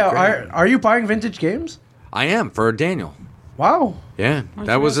Wins. It'd Yeah, be great. are you buying vintage games? I am for Daniel. Wow. Yeah,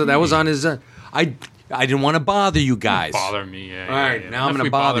 that was on his. I didn't want to bother you guys. Bother me, yeah. All right, now I'm going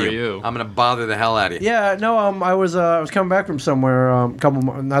to bother you. I'm going to bother the hell out of you. Yeah, no, I was coming back from somewhere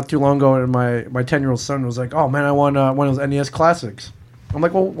not too long ago, and my 10-year-old son was like, "Oh man, I want one of those NES classics." I'm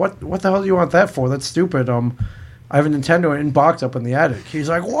like, "Well, what the hell do you want that for? That's stupid. I have a Nintendo in box up in the attic." He's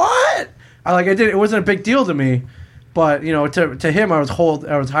like, "What?" I did. It wasn't a big deal to me, but you know, to him, I was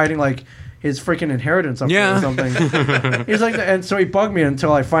hiding like his freaking inheritance up there or something. He's like, and so he bugged me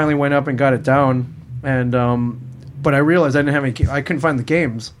until I finally went up and got it down, and but I realized I didn't have any. I couldn't find the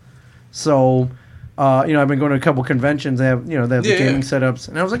games, so. I've been going to a couple conventions. They have the gaming setups,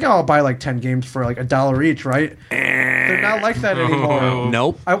 and I was like, "Oh, I'll buy like 10 games for like $1 each, right?" They're not like that anymore.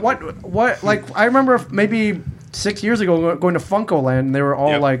 Nope. What? Like I remember maybe 6 years ago going to Funko Land, and they were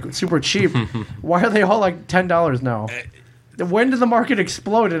all Yep. like super cheap. Why are they all like $10 now? When did the market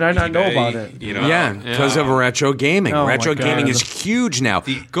explode and I not know about it? You know, Yeah, because of retro gaming. Oh, Retro my gaming God. is huge now.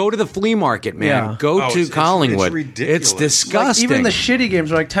 Go to the flea market, man. Yeah. Go to it's Collingwood. ridiculous. It's disgusting. Even the shitty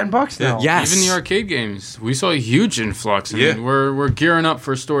games are like $10 now. Yes. Even the arcade games, we saw a huge influx. I mean, Yeah. we're gearing up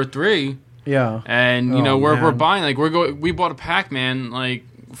for Store 3, Yeah. and Oh, we're man. buying like we bought a Pac-Man like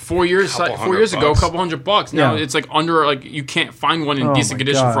 4 years Couple four years ago, a $100. couple $100. Now Yeah. it's like under like you can't find one in Oh, decent my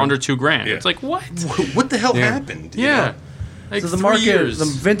condition God. for under $2,000. Yeah. It's like what? what the hell happened? you Yeah, know? like So the 3 market, years. the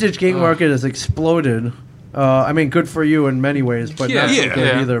vintage game market has exploded. I mean, good for you in many ways, but not so Yeah. good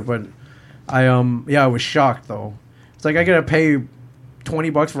Yeah. either. But I was shocked though. It's like I gotta pay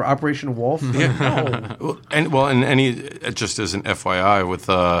 $20 for Operation Wolf? Yeah. And any just as an FYI with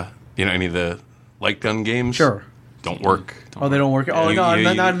any of the light gun games, Sure. don't work. Oh, they don't work. Oh, not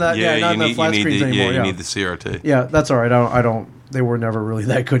in that. Yeah, not in the flat screens anymore. You Yeah, need the CRT. yeah, that's all right. I don't. They were never really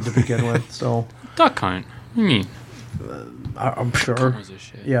that good to begin with. So Duck Hunt. What do you mean? I'm sure. Cameras are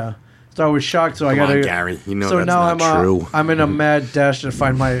shit. Yeah. So I was shocked. So I Come got on, to. Gary. You know So that's now not true. I'm in a mad dash to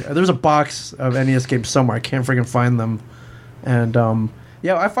find my. There's a box of NES games somewhere. I can't freaking find them, and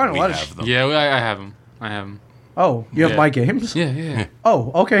yeah, I find a We lot of. have them. Yeah, I have them. I have them. Oh, you have Yeah. my games? Yeah.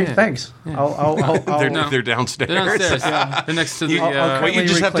 Oh, okay. Yeah. Thanks. I'll They're downstairs. They're downstairs. Yeah. They're next to the. I'll What quickly you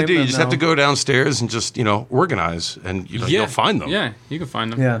just have to reclaim do, you them just have to now. go downstairs and just organize, and you'll find them. Yeah, you can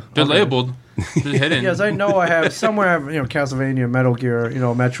find them. Yeah, They're okay. labeled. They're hidden. Yes, I know I have somewhere. I have, Castlevania, Metal Gear,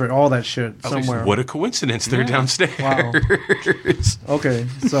 Metroid, all that shit I was like, somewhere. what a coincidence! They're downstairs. Wow. Okay,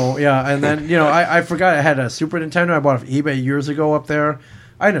 so yeah, and then I forgot I had a Super Nintendo. I bought off eBay years ago up there.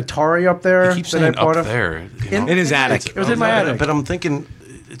 I had an Atari up there. I keep that saying I bought up there. In his attic. It was in my attic. But I'm thinking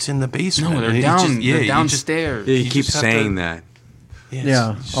it's in the basement. No, they're You down. just- they're you just- downstairs. You you keep just have saying to- that. Yeah,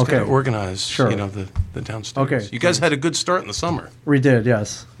 you just okay. gotta organize. Sure. The downstairs. Okay. You guys had a good start in the summer. We did,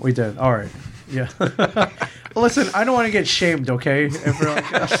 yes, we did. All right, yeah. Listen, I don't want to get shamed, okay? If we're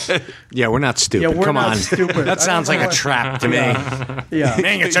like, Yeah, we're not stupid. yeah, we're Come not on. stupid. I That don't sounds like know a what- trap to me. Yeah.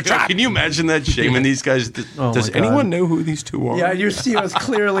 Dang, it's a trap. Can you imagine that shaming these guys? Oh, Does my God. anyone know who these two are? Yeah, you see us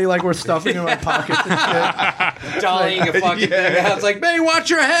clearly like we're stuffing in my pockets and shit. Dollying a fucking thing out. It's like, man, watch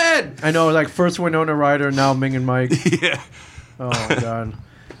your head. I know, like first Winona Ryder, now Ming and Mike. Yeah. Oh God.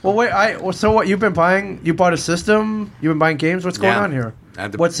 Well, wait. So what? You've been buying? You bought a system? You've been buying games? What's going Yeah. on here?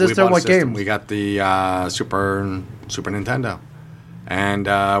 At the- What we system? bought a What system. game? We got the Super Nintendo. And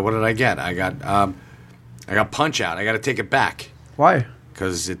what did I get? I got Punch Out. I got to take it back Why?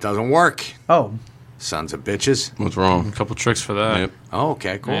 because it doesn't work. Oh, Sons of bitches. What's wrong? A couple tricks for that. Yep. Oh,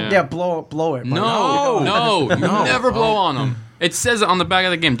 okay, cool. Yeah. yeah. Blow it. No, no, never blow on them. It says it on the back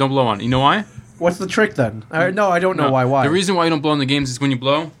of the game. Don't blow on it. You know why? What's the trick then? No, I don't know why. Why? The reason why you don't blow on the games is when you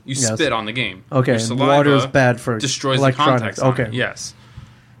blow, you Yes. spit on the game. Okay, Your and saliva water's bad for destroys the electronics. contacts. On Okay. it. Yes.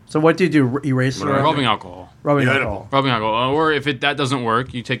 So what do you do? Erase it? Rubbing alcohol. Rubbing Beautiful. alcohol. Rubbing alcohol. Or if that doesn't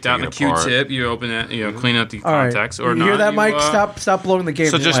work, you take that in a Take it apart. Q-tip, you open it, clean out the All right. contacts. Or you not, hear that, Mike? uh, Stop blowing the game.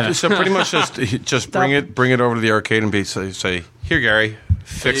 So Yeah. so pretty much just bring it over to the arcade and say, here, Gary,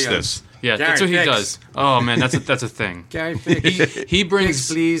 fix There you go. this. Yeah, Gary, that's what he fix. does. Oh man, that's a thing. Gary, fix. He brings.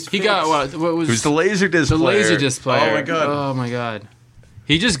 Fix, please, He fix. got what was Who's the laser disc the player? laser disc player? Oh my god. Oh my god.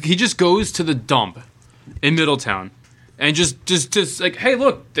 He just goes to the dump in Middletown. And just like, hey,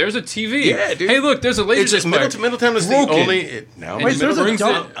 look, there's a TV. Yeah, dude. Hey, look, there's a laser It's just disc player. Middletown is the Broken. only. No, Wait, there's a brings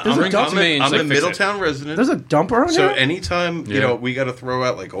dump. it- There's a brings it dump. to me and I'm it's a like, fix it. Middletown resident. There's a dump around So here. anytime Yeah. we got to throw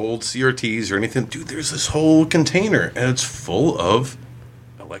out like old CRTs or anything, dude, there's this whole container and it's full of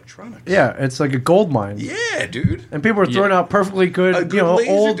electronics. Yeah, it's like a gold mine. Yeah, dude. And people are throwing Yeah. out perfectly good, A good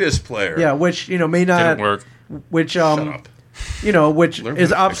laser old. disc player. Yeah, which may not Didn't work. which Shut up. which Learn is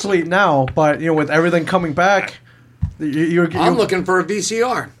how to fix obsolete now, but with everything coming back, you're I'm looking for a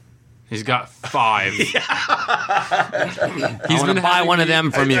VCR. He's got 5. He's He's going to buy having one of me-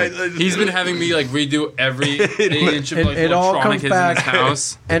 them from you. He's been having me like redo every inch of like it all electronic comes in back, his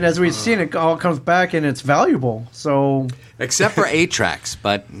house. and as we've seen, it all comes back and it's valuable. So Except for 8-tracks,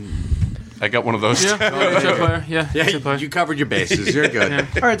 but I got one of those. Yeah, chip player. Yeah, yeah, chip player. you covered your bases. You're good. Yeah.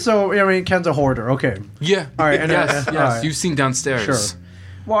 all right, so Ken's a hoarder. Okay, Yeah. all right, and, Yes. all Yes. right. You've seen downstairs. Sure.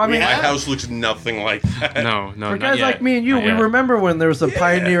 Well, I mean, My house looks nothing like that. No. for not guys yet. like me and you, Not we yet. remember when there was the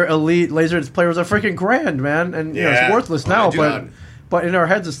Pioneer Elite laser player was a freaking grand, man, and it's Yeah. worthless Oh, now, dude. but in our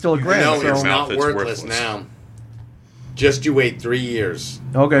heads it's still a grand. No, so. it's not It's worthless worthless. now. Just you wait 3 years.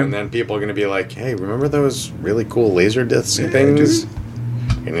 Okay. And then people are going to be like, hey, remember those really cool laser disc things?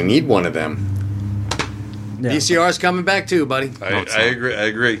 You're going to need one of them. Yeah. VCR's coming back too, buddy. I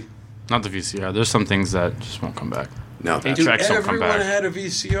agree. Not the VCR. There's some things that just won't come back. No, Dude, that's tracks don't come Everyone back. had a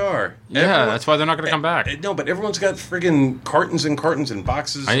VCR. Yeah, Everyone- that's why they're not going to come back. No, but everyone's got friggin' cartons and cartons and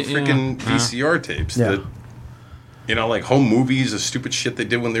boxes of friggin' yeah. VCR tapes Yeah. that, like home movies, the stupid shit they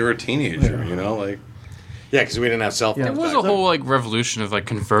did when they were a teenager, like. Yeah, because we didn't have cell phones. Yeah. There was back a whole like revolution of like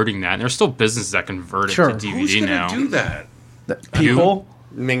converting that, and there's still businesses that convert it Sure. to DVD Who's gonna now. do that? People. then.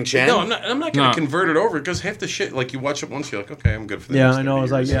 Ming Chen? No, I'm not gonna No. convert it over because half the shit, like you watch it once, you're like, okay, I'm good for the Yeah, next I know, 30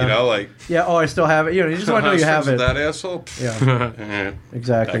 it's like, years, yeah. like. Yeah. Oh, I still have it. You just want to know you have friends with it. That asshole. Pff, Yeah. back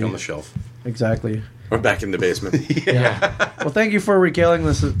Exactly. on the shelf. Exactly. We're back in the basement. Yeah. Well, thank you for regaling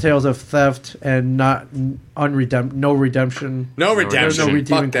us with tales of theft and no redemption. No There's redemption. no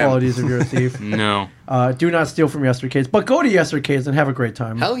redeeming Fuck them. qualities if you're a thief. No. Do not steal from YESTERcades, but go to YESTERcades and have a great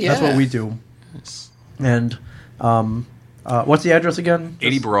time. Hell yeah. That's what we do. And What's the address again?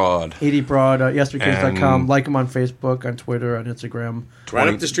 80 Broad. 80 Broad, YESTERcades.com. And- Like them on Facebook, on Twitter, on Instagram. Right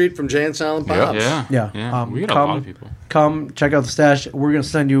up the street from Jay and Silent Bob's. Yeah. We got a lot of people. Come check out the stash. We're going to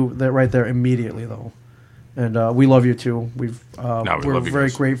send you that right there immediately, though. And we love you, too. We're love you very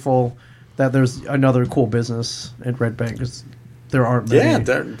guys. grateful that there's another cool business at Red Bank. 'Cause there aren't many. Yeah,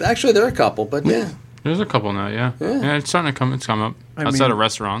 there are a couple, but yeah. There's a couple now, yeah. It's starting to come. It's come up outside mean- of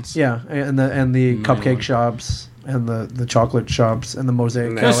restaurants. Yeah, and the cupcake shops and the chocolate shops and the mosaic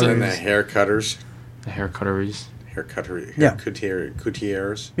And galleries. the hair cutters. The hair cutteries. Yeah.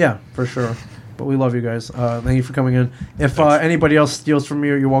 Couturiers. Yeah, for sure. But we love you guys. Thank you for coming in. If anybody else steals from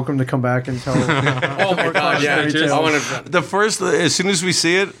you, you're welcome to come back and tell. Oh my God! Yeah, Details. I want to. The first, as soon as we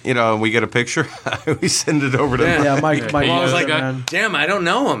see it, we get a picture, we send it over to Yeah. Yeah, Mike. Yeah. Mike Well, I was loves like, it, man. Damn, I don't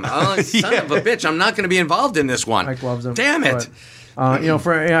know him. I'm like, son of a bitch! I'm not going to be involved in this one. Mike loves him. Damn it! But,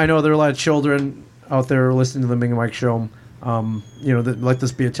 I know there are a lot of children out there listening to the Ming and Mike show. That let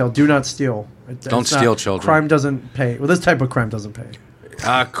this be a tale. Do not steal. Don't steal, children. Crime doesn't pay. Well, this type of crime doesn't pay.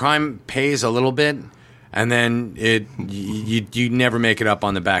 Crime pays a little bit, and then you never make it up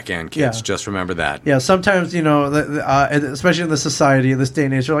on the back end, kids. Yeah. Just remember that. Yeah, sometimes especially in the society in this day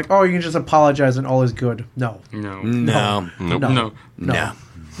and age, they're like, "Oh, you can just apologize and all is good." No, No. No, No. no,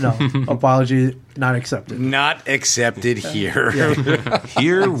 no, apology not accepted. not accepted here.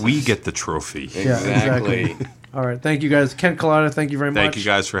 Here we get the trophy. Yeah, exactly. All right, thank you guys. Ken Colada, thank you very much. Thank you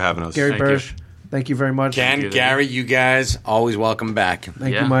guys for having us. Gary Thank you. Bursch, thank you very much. Ken, you. Gary, you guys always welcome back.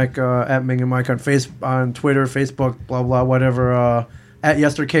 Thank Yeah. you, Mike. At Ming and Mike on Twitter, Facebook, blah blah, whatever. At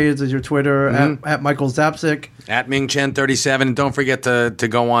YESTERcades is your Twitter. At Michael Zapsik. At Ming1037. And don't forget to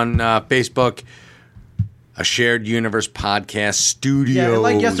go on Facebook. A Shared Universe Podcast Studios. Yeah, I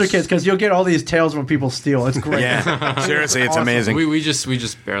like YESTERcades because you'll get all these tales when people steal. It's great. Yeah, seriously, it's Awesome. amazing. We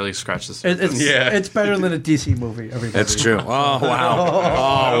just barely scratched this. It's better than a DC movie. Everybody. That's true. Oh, wow.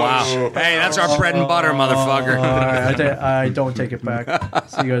 Oh, wow. Hey, that's our bread and butter, motherfucker. All right, I don't take it back.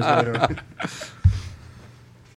 See you guys later.